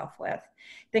myself with.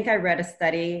 I think I read a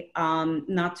study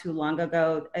not too long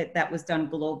ago that was done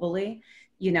globally,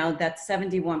 you know, that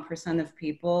 71% of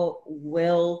people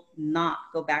will not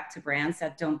go back to brands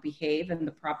that don't behave in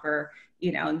the proper,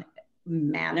 you know,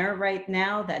 manner right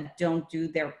now, that don't do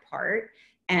their part.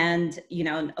 And, you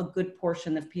know, a good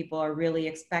portion of people are really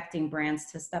expecting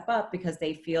brands to step up because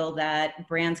they feel that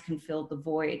brands can fill the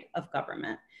void of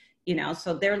government, you know,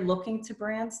 so they're looking to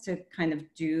brands to kind of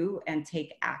do and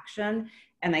take action.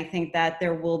 And I think that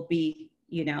there will be,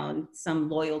 you know, some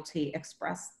loyalty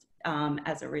expressed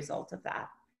as a result of that.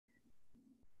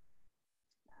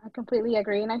 I completely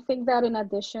agree. And I think that in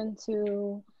addition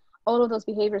to all of those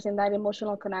behaviors and that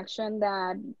emotional connection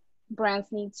that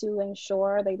brands need to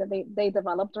ensure they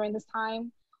develop during this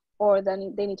time, or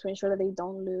then they need to ensure that they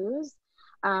don't lose.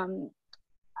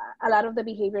 A lot of the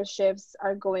behavior shifts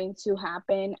are going to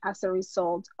happen as a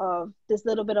result of this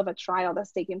little bit of a trial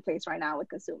that's taking place right now with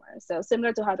consumers. So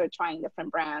similar to how they're trying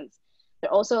different brands,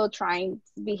 they're also trying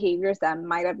behaviors that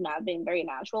might have not been very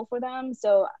natural for them.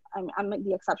 So I'm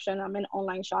the exception. I'm an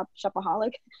online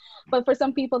shopaholic, but for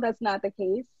some people that's not the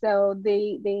case. So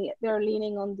they're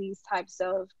leaning on these types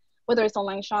of, whether it's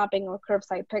online shopping or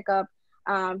curbside pickup,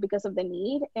 because of the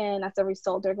need. And as a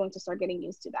result, they're going to start getting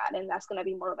used to that. And that's going to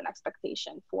be more of an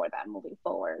expectation for them moving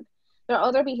forward. There are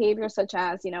other behaviors such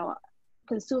as, you know,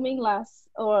 consuming less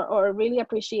or really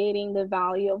appreciating the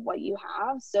value of what you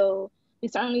have. So we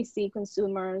certainly see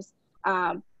consumers,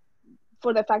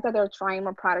 for the fact that they're trying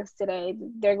more products today,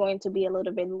 they're going to be a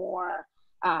little bit more,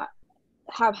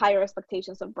 have higher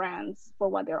expectations of brands for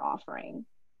what they're offering.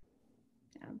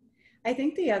 Yeah. I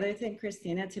think the other thing,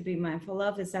 Christina, to be mindful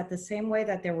of is that the same way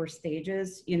that there were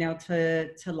stages, you know, to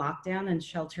lockdown and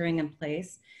sheltering in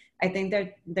place, I think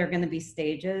that there are going to be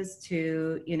stages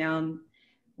to, you know,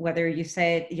 whether you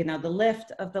say, you know, the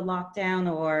lift of the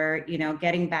lockdown or, you know,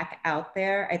 getting back out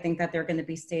there, I think that there are going to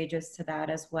be stages to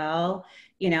that as well.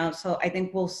 You know, so I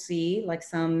think we'll see like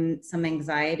some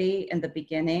anxiety in the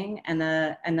beginning and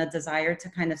a desire to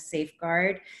kind of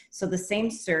safeguard. So the same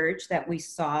surge that we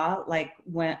saw, like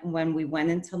when we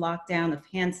went into lockdown of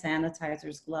hand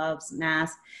sanitizers, gloves,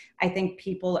 masks, I think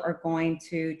people are going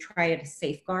to try to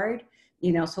safeguard,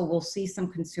 you know, so we'll see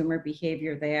some consumer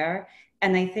behavior there.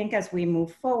 And I think as we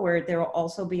move forward, there will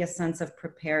also be a sense of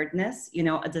preparedness, you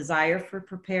know, a desire for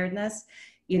preparedness,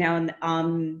 you know,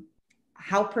 and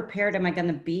how prepared am I going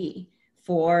to be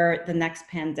for the next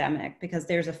pandemic? Because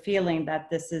there's a feeling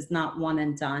that this is not one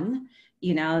and done,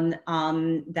 you know,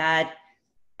 that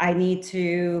I need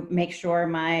to make sure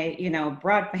my, you know,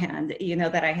 broadband, you know,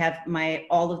 that I have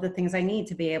all of the things I need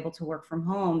to be able to work from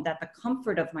home, that the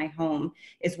comfort of my home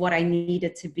is what I need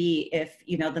it to be if,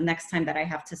 you know, the next time that I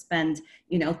have to spend,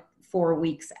 you know, 4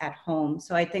 weeks at home.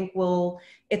 So I think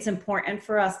it's important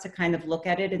for us to kind of look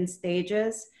at it in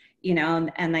stages, you know,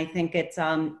 and I think it's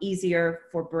easier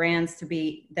for brands to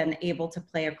be then able to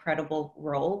play a credible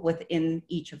role within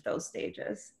each of those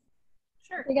stages.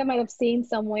 I think I might have seen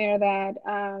somewhere that,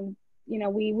 you know,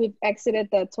 we've exited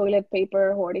the toilet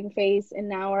paper hoarding phase and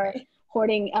now we're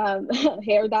hoarding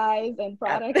hair dyes and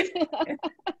products.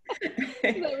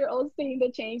 So we're all seeing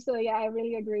the change. So yeah, I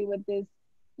really agree with this.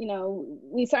 You know,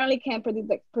 we certainly can't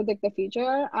predict the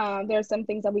future. There are some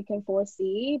things that we can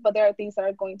foresee, but there are things that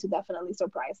are going to definitely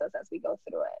surprise us as we go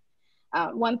through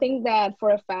it. One thing that for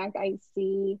a fact I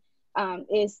see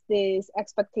is this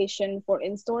expectation for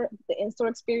in-store. The in-store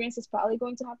experience is probably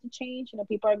going to have to change. You know,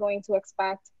 people are going to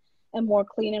expect a more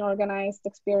clean and organized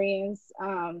experience,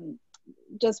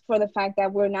 just for the fact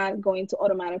that we're not going to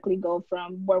automatically go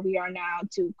from where we are now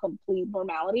to complete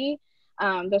normality.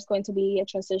 There's going to be a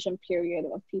transition period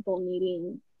of people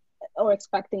needing or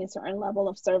expecting a certain level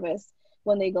of service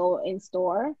when they go in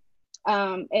store.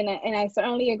 And I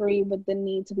certainly agree with the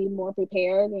need to be more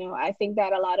prepared. You know, I think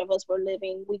that a lot of us were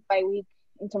living week by week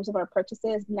in terms of our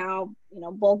purchases. Now, you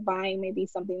know, bulk buying may be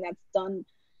something that's done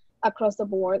across the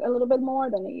board a little bit more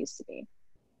than it used to be.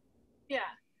 Yeah.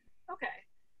 Okay.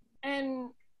 And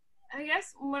I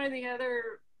guess one of the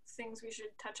other things we should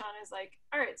touch on is like,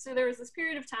 all right, so there was this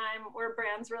period of time where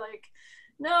brands were like,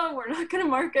 no, we're not going to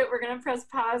market. We're going to press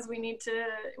pause. We need to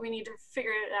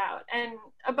figure it out. And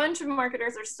a bunch of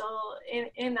marketers are still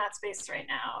in that space right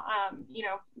now. You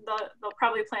know, they'll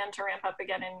probably plan to ramp up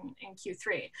again in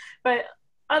Q3. But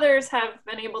others have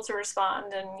been able to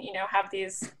respond and, you know, have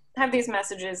these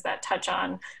messages that touch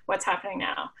on what's happening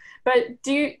now. But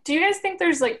do you guys think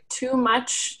there's like too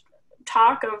much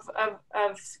talk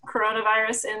of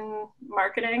coronavirus in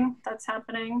marketing that's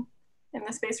happening in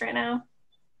the space right now?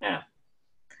 No.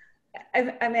 I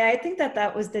mean, I think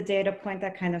that was the data point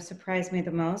that kind of surprised me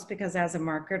the most, because as a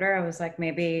marketer, I was like,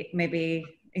 maybe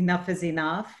enough is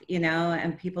enough, you know,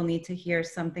 and people need to hear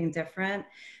something different.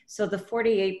 So the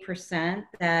 48%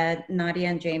 that Nadia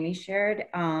and Jamie shared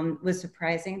was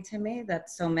surprising to me, that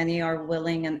so many are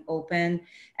willing and open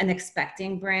and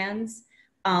expecting brands.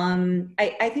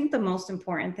 I think the most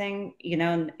important thing, you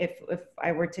know, if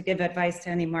I were to give advice to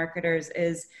any marketers,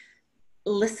 is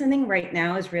listening right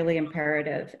now is really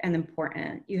imperative and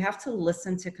important. You have to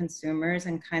listen to consumers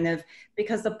and kind of,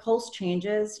 because the pulse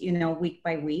changes, you know, week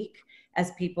by week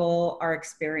as people are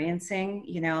experiencing,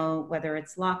 you know, whether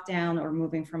it's lockdown or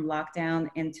moving from lockdown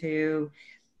into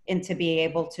being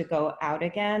able to go out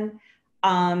again.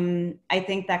 I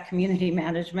think that community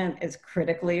management is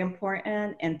critically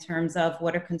important in terms of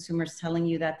what are consumers telling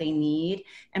you that they need,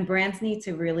 and brands need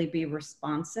to really be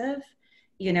responsive,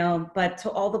 you know. But to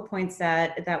all the points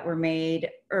that were made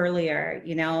earlier,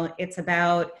 you know, it's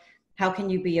about how can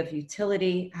you be of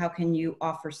utility? How can you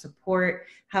offer support?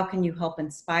 How can you help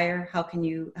inspire? How can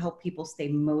you help people stay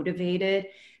motivated?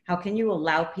 How can you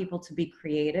allow people to be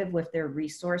creative with their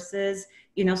resources?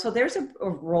 You know, so there's a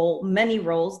role, many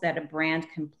roles that a brand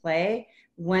can play,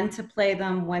 when to play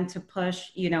them, when to push,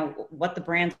 you know, what the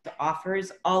brand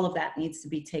offers, all of that needs to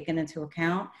be taken into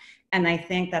account. And I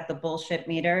think that the bullshit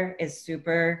meter is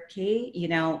super key. You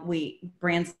know,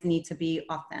 brands need to be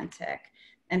authentic,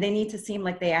 and they need to seem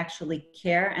like they actually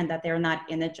care and that they're not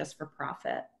in it just for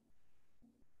profit.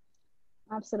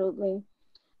 Absolutely.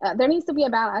 There needs to be a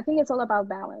balance. I think it's all about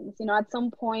balance. You know, at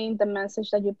some point, the message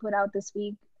that you put out this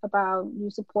week about you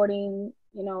supporting,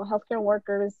 you know, healthcare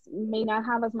workers may not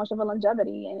have as much of a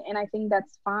longevity. And I think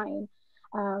that's fine.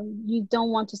 You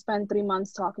don't want to spend 3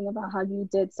 months talking about how you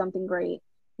did something great.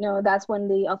 You know, that's when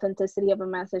the authenticity of a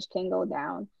message can go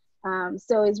down.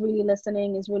 So it's really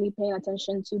listening, is really paying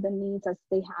attention to the needs as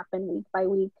they happen week by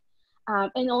week.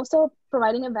 And also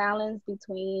providing a balance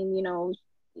between, you know,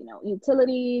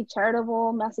 utility,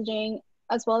 charitable messaging,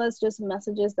 as well as just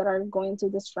messages that are going to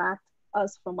distract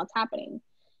us from what's happening.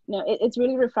 You know, it's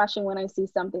really refreshing when I see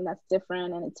something that's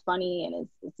different and it's funny and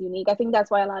it's unique. I think that's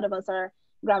why a lot of us are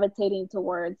gravitating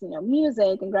towards, you know,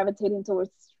 music, and gravitating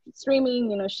towards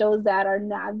streaming, you know, shows that are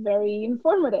not very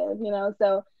informative, you know.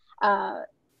 So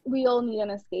we all need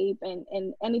an escape,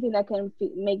 and anything that can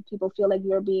make people feel like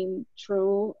you're being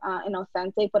true and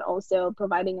authentic, but also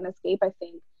providing an escape, I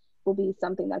think will be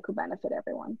something that could benefit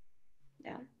everyone.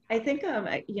 Yeah, I think,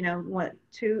 you know, what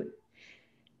two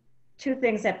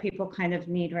things that people kind of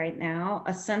need right now: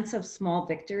 a sense of small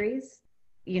victories,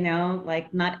 you know,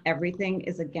 like not everything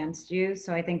is against you.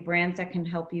 So I think brands that can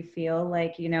help you feel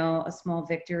like, you know, a small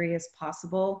victory is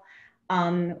possible.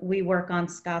 We work on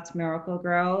Scott's Miracle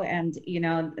Grow, and, you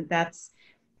know, that's,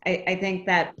 I think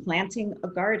that planting a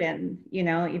garden, you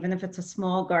know, even if it's a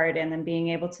small garden, and being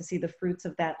able to see the fruits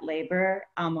of that labor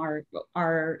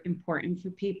are important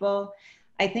for people.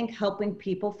 I think helping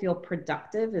people feel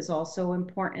productive is also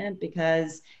important,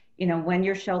 because, you know, when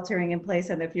you're sheltering in place,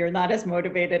 and if you're not as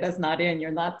motivated as Nadia and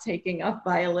you're not taking up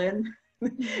violin,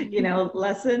 you know,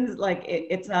 lessons, like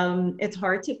it's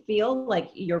hard to feel like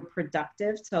you're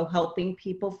productive. So helping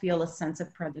people feel a sense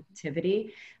of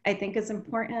productivity, I think, is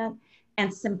important.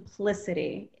 And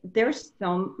simplicity. There's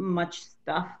so much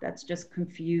stuff that's just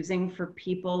confusing for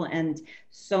people, and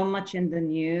so much in the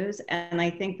news. And I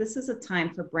think this is a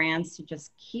time for brands to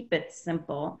just keep it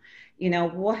simple. You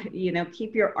know,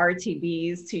 keep your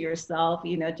RTBs to yourself,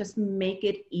 you know, just make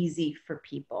it easy for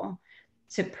people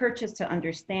to purchase, to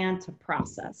understand, to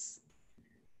process.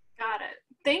 Got it.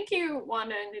 Thank you,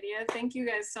 Wanda and Nidia. Thank you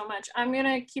guys so much. I'm going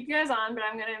to keep you guys on, but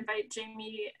I'm going to invite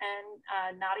Jamie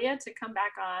and Nadia to come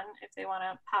back on if they want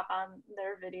to pop on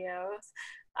their videos,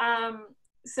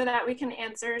 so that we can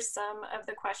answer some of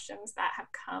the questions that have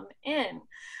come in.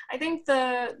 I think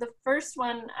the first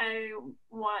one I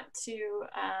want to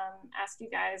ask you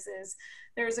guys is,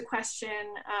 there's a question,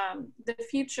 the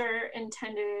future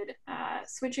intended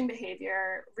switching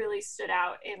behavior really stood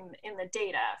out in the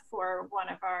data for one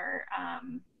of our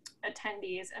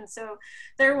attendees. And so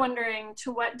they're wondering,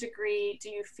 to what degree do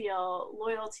you feel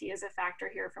loyalty is a factor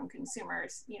here from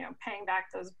consumers, you know, paying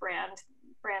back those brands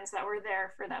that were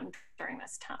there for them during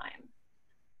this time?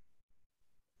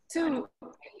 So,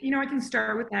 you know, I can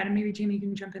start with that, and maybe Jamie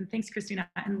can jump in. Thanks, Christina,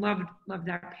 and loved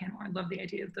that panel. I love the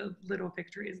idea of the little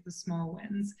victories, the small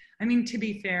wins. I mean, to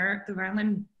be fair, the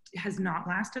violin has not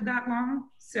lasted that long.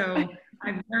 So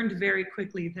I've learned very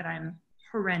quickly that I'm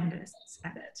horrendous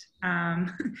at it.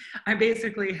 I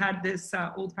basically had this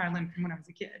old violin from when I was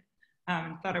a kid,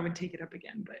 and thought I would take it up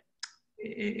again, but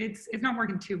it's not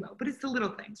working too well. But it's the little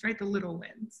things, right? The little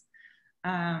wins.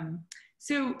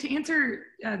 So to answer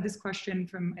this question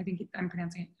from, I think I'm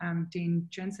pronouncing it, Dane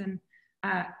Jensen,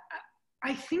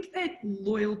 I think that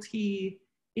loyalty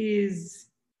is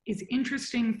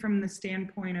interesting from the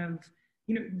standpoint of,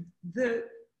 you know,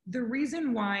 the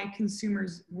reason why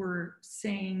consumers were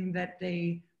saying that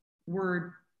they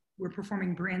were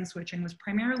performing brand switching was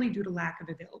primarily due to lack of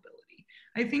availability.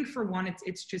 I think for one,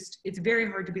 it's very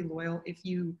hard to be loyal if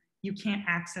you can't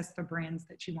access the brands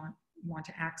that you want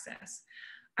to access.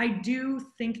 I do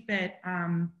think that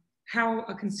how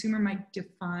a consumer might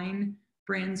define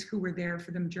brands who were there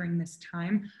for them during this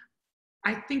time,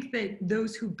 I think that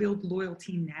those who build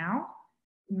loyalty now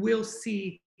will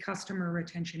see customer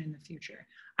retention in the future.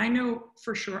 I know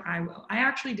for sure I will. I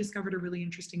actually discovered a really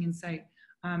interesting insight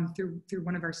through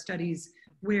one of our studies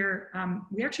where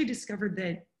we actually discovered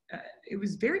that it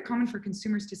was very common for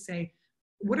consumers to say,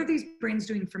 what are these brands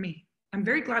doing for me? I'm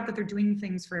very glad that they're doing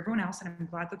things for everyone else, and I'm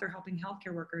glad that they're helping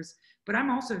healthcare workers, but I'm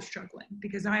also struggling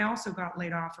because I also got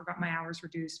laid off or got my hours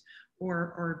reduced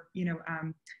or you know,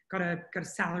 got a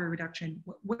salary reduction.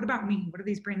 What about me? What are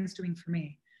these brands doing for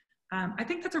me? I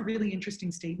think that's a really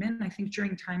interesting statement. I think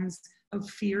during times of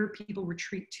fear, people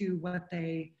retreat to what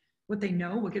they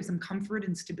know, what gives them comfort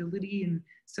and stability and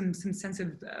some sense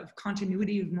of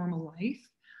continuity of normal life.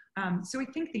 So I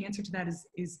think the answer to that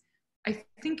is I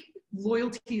think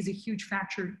loyalty is a huge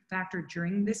factor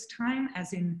during this time,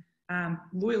 as in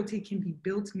loyalty can be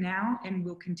built now and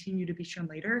will continue to be shown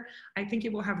later. I think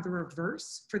it will have the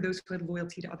reverse for those who had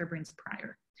loyalty to other brands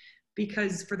prior.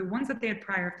 Because for the ones that they had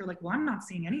prior, if they're like, well, I'm not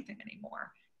seeing anything anymore,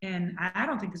 and I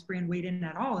don't think this brand weighed in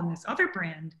at all, and this other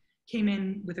brand came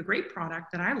in with a great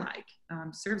product that I like,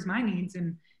 serves my needs,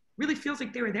 and really feels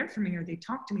like they were there for me, or they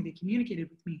talked to me, they communicated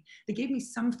with me, they gave me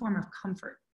some form of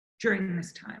comfort during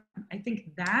this time. I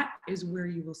think that is where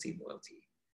you will see loyalty.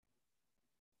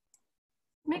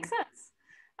 Makes sense.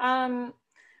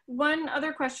 One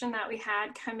other question that we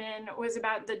had come in was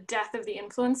about the death of the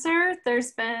influencer.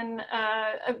 There's been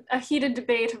a heated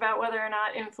debate about whether or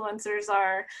not influencers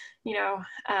are, you know,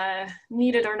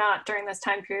 needed or not during this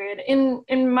time period.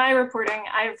 In my reporting,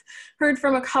 I've heard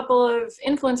from a couple of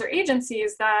influencer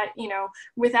agencies that, you know,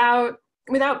 without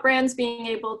brands being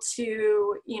able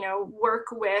to, you know, work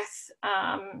with,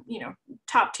 you know,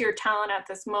 top tier talent at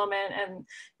this moment, and,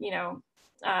 you know,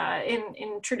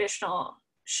 in traditional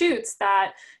shoots,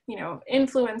 that, you know,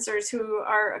 influencers who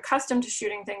are accustomed to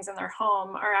shooting things in their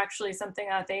home are actually something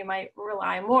that they might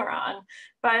rely more on.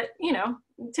 But, you know,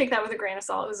 take that with a grain of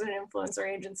salt. It was an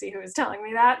influencer agency who was telling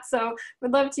me that. So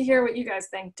would love to hear what you guys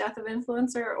think. Death of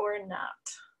influencer or not?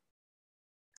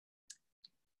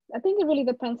 I think it really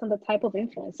depends on the type of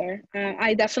influencer.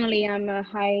 I definitely am a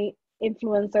high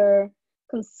influencer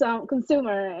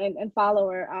consumer and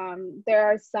follower. There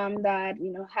are some that,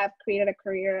 you know, have created a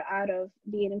career out of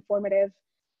being informative.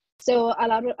 So a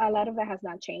lot of that has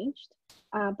not changed.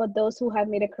 But those who have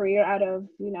made a career out of,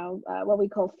 you know, what we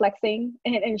call flexing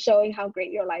and showing how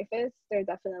great your life is, they're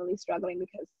definitely struggling,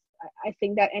 because I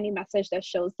think that any message that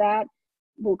shows that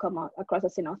will come across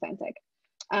as inauthentic.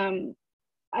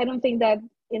 I don't think that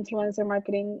influencer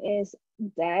marketing is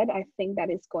dead. I think that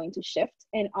it's going to shift,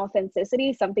 and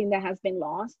authenticity, something that has been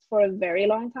lost for a very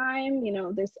long time. You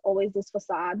know, there's always this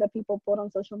facade that people put on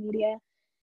social media.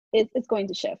 It's going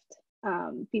to shift.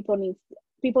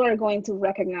 People are going to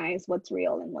recognize what's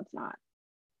real and what's not.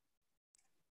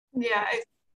 Yeah,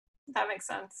 that makes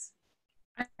sense.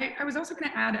 I was also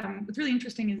going to add, what's really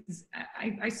interesting is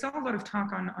I saw a lot of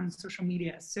talk on social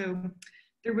media. So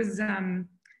there was,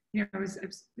 you know, I was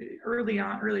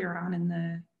earlier on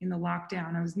in the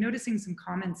lockdown, I was noticing some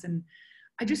comments, and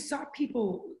I just saw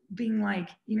people being like,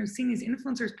 you know, seeing these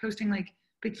influencers posting like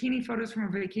bikini photos from a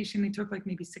vacation they took like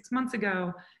maybe 6 months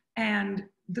ago. And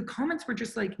the comments were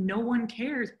just like, no one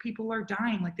cares. People are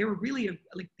dying. Like, they were really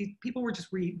like, these people were just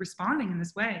responding in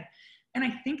this way. And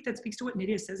I think that speaks to what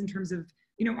Nidia says in terms of,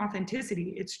 you know,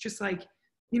 authenticity. It's just like,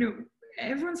 you know,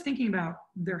 everyone's thinking about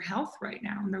their health right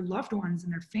now and their loved ones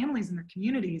and their families and their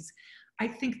communities. I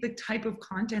think the type of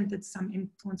content that some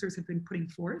influencers have been putting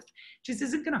forth just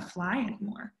isn't going to fly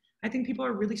anymore. I think people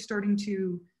are really starting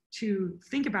to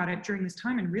think about it during this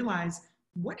time and realize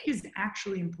what is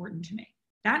actually important to me.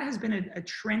 That has been a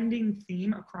trending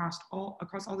theme across all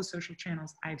the social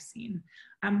channels I've seen.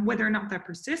 Whether or not that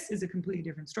persists is a completely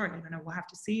different story. I don't know, we'll have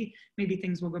to see. Maybe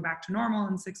things will go back to normal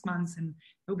in 6 months and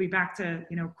it'll be back to,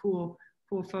 you know, cool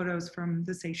cool photos from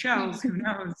the Seychelles, who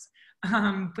knows?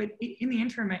 But in the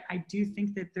interim, I do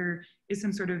think that there is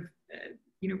some sort of,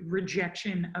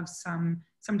 rejection of some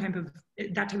type of,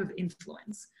 that type of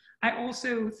influence. I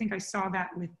also think I saw that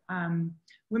with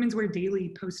Women's Wear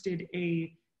Daily posted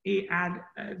a ad,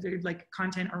 like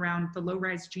content around the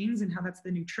low-rise jeans and how that's the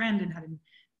new trend and how to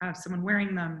have someone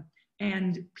wearing them.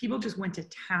 And people just went to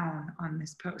town on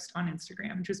this post on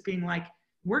Instagram, just being like,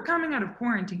 we're coming out of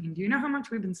quarantine. Do you know how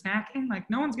much we've been snacking? Like,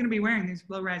 no one's going to be wearing these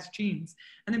low-rise jeans.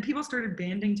 And then people started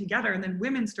banding together, and then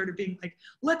women started being like,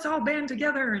 let's all band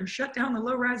together and shut down the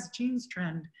low-rise jeans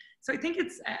trend. So I think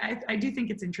I do think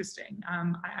it's interesting.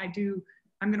 I'm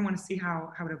going to want to see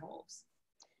how it evolves.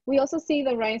 We also see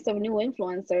the rise of new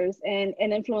influencers, and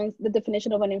influence, the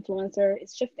definition of an influencer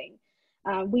is shifting.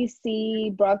 We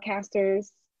see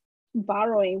broadcasters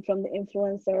borrowing from the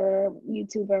influencer,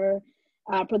 YouTuber,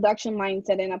 production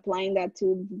mindset and applying that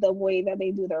to the way that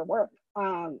they do their work.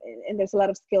 And there's a lot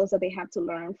of skills that they have to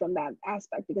learn from that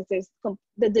aspect, because there's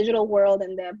the digital world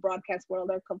and the broadcast world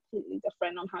are completely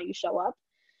different on how you show up.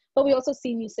 But we also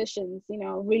see musicians,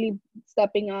 really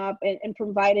stepping up and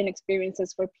providing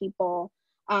experiences for people,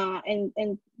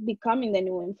 and becoming the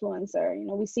new influencer.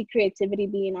 We see creativity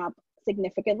being up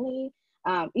significantly.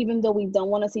 Even though we don't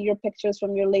want to see your pictures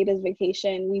from your latest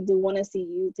vacation, we do want to see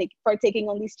you partaking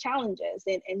on these challenges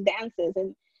and dances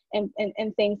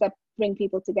and things that bring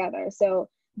people together. So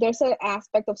there's an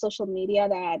aspect of social media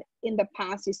that in the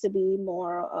past used to be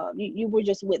more, you were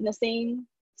just witnessing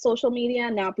social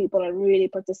media. Now people are really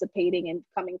participating and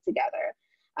coming together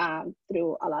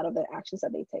through a lot of the actions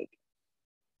that they take.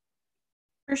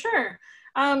 For sure.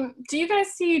 Do you guys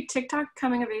see TikTok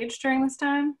coming of age during this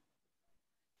time?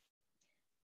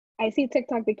 I see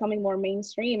TikTok becoming more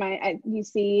mainstream. You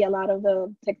see a lot of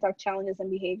the TikTok challenges and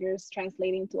behaviors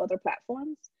translating to other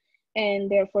platforms,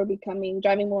 and therefore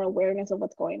driving more awareness of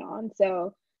what's going on.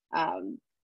 So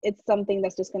it's something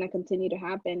that's just going to continue to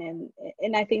happen.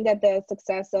 And I think that the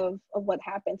success of what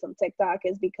happens on TikTok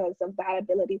is because of that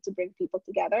ability to bring people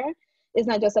together. It's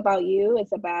not just about you,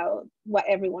 it's about what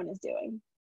everyone is doing.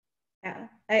 Yeah,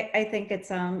 I think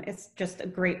it's just a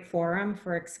great forum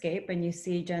for escape, and you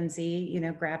see Gen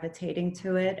Z, gravitating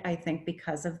to it. I think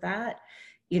because of that,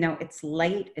 it's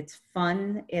light, it's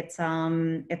fun, it's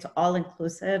all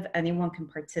inclusive. Anyone can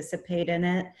participate in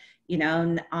it.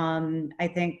 I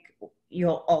think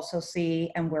you'll also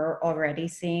see, and we're already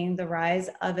seeing the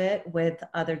rise of it with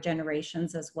other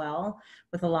generations as well,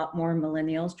 with a lot more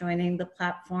millennials joining the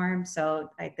platform.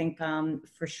 So I think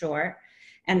for sure.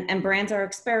 And brands are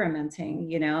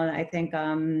experimenting, I think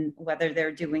whether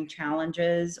they're doing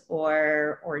challenges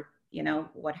or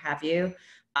what have you,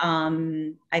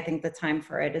 I think the time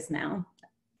for it is now.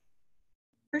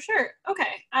 For sure.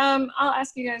 Okay. I'll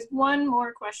ask you guys one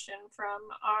more question from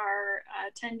our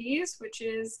attendees, which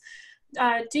is,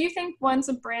 do you think once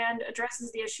a brand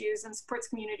addresses the issues and supports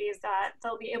communities that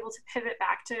they'll be able to pivot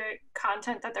back to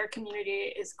content that their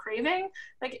community is craving?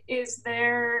 Like, is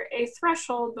there a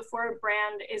threshold before a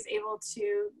brand is able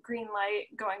to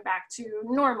greenlight going back to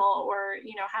normal or,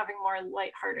 having more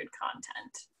lighthearted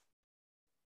content?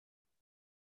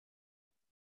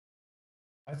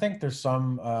 I think there's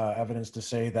some evidence to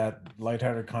say that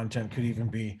lighthearted content could even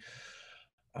be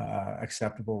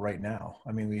acceptable right now.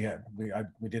 I mean,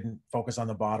 we didn't focus on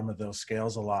the bottom of those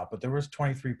scales a lot, but there was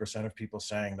 23% of people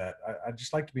saying that I'd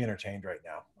just like to be entertained right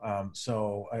now.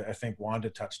 So I think Wanda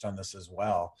touched on this as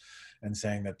well, and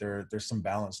saying that there's some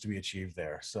balance to be achieved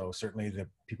there. So certainly the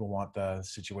people want the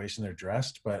situation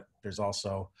addressed, but there's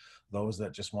also those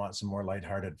that just want some more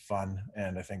lighthearted fun.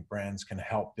 And I think brands can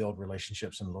help build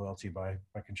relationships and loyalty by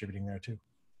contributing there too.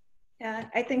 Yeah,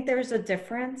 I think there's a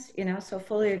difference, so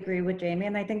fully agree with Jamie.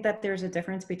 And I think that there's a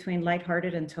difference between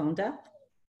lighthearted and tone deaf,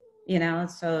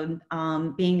 so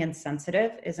being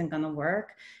insensitive isn't going to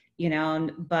work,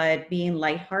 but being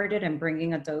lighthearted and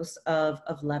bringing a dose of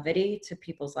levity to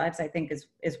people's lives, I think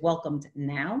is welcomed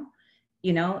now,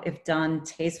 if done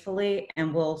tastefully,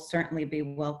 and will certainly be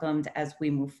welcomed as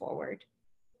we move forward.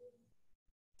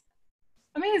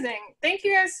 Amazing. Thank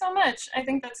you guys so much. I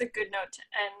think that's a good note to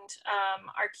end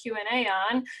our Q&A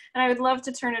on. And I would love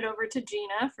to turn it over to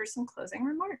Gina for some closing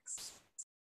remarks.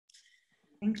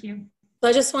 Thank you.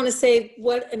 I just want to say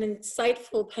what an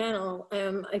insightful panel.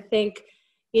 I think,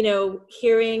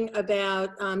 hearing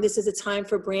about this is a time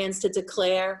for brands to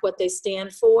declare what they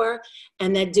stand for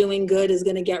and that doing good is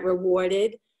going to get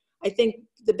rewarded. I think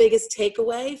the biggest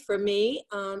takeaway for me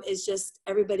is just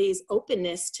everybody's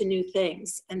openness to new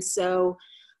things. And so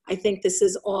I think this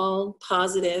is all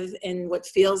positive in what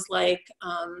feels like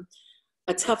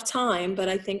a tough time, but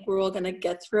I think we're all going to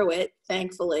get through it,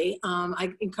 thankfully.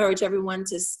 I encourage everyone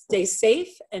to stay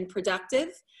safe and productive.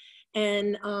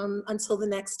 And until the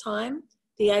next time,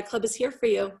 the iClub is here for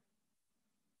you.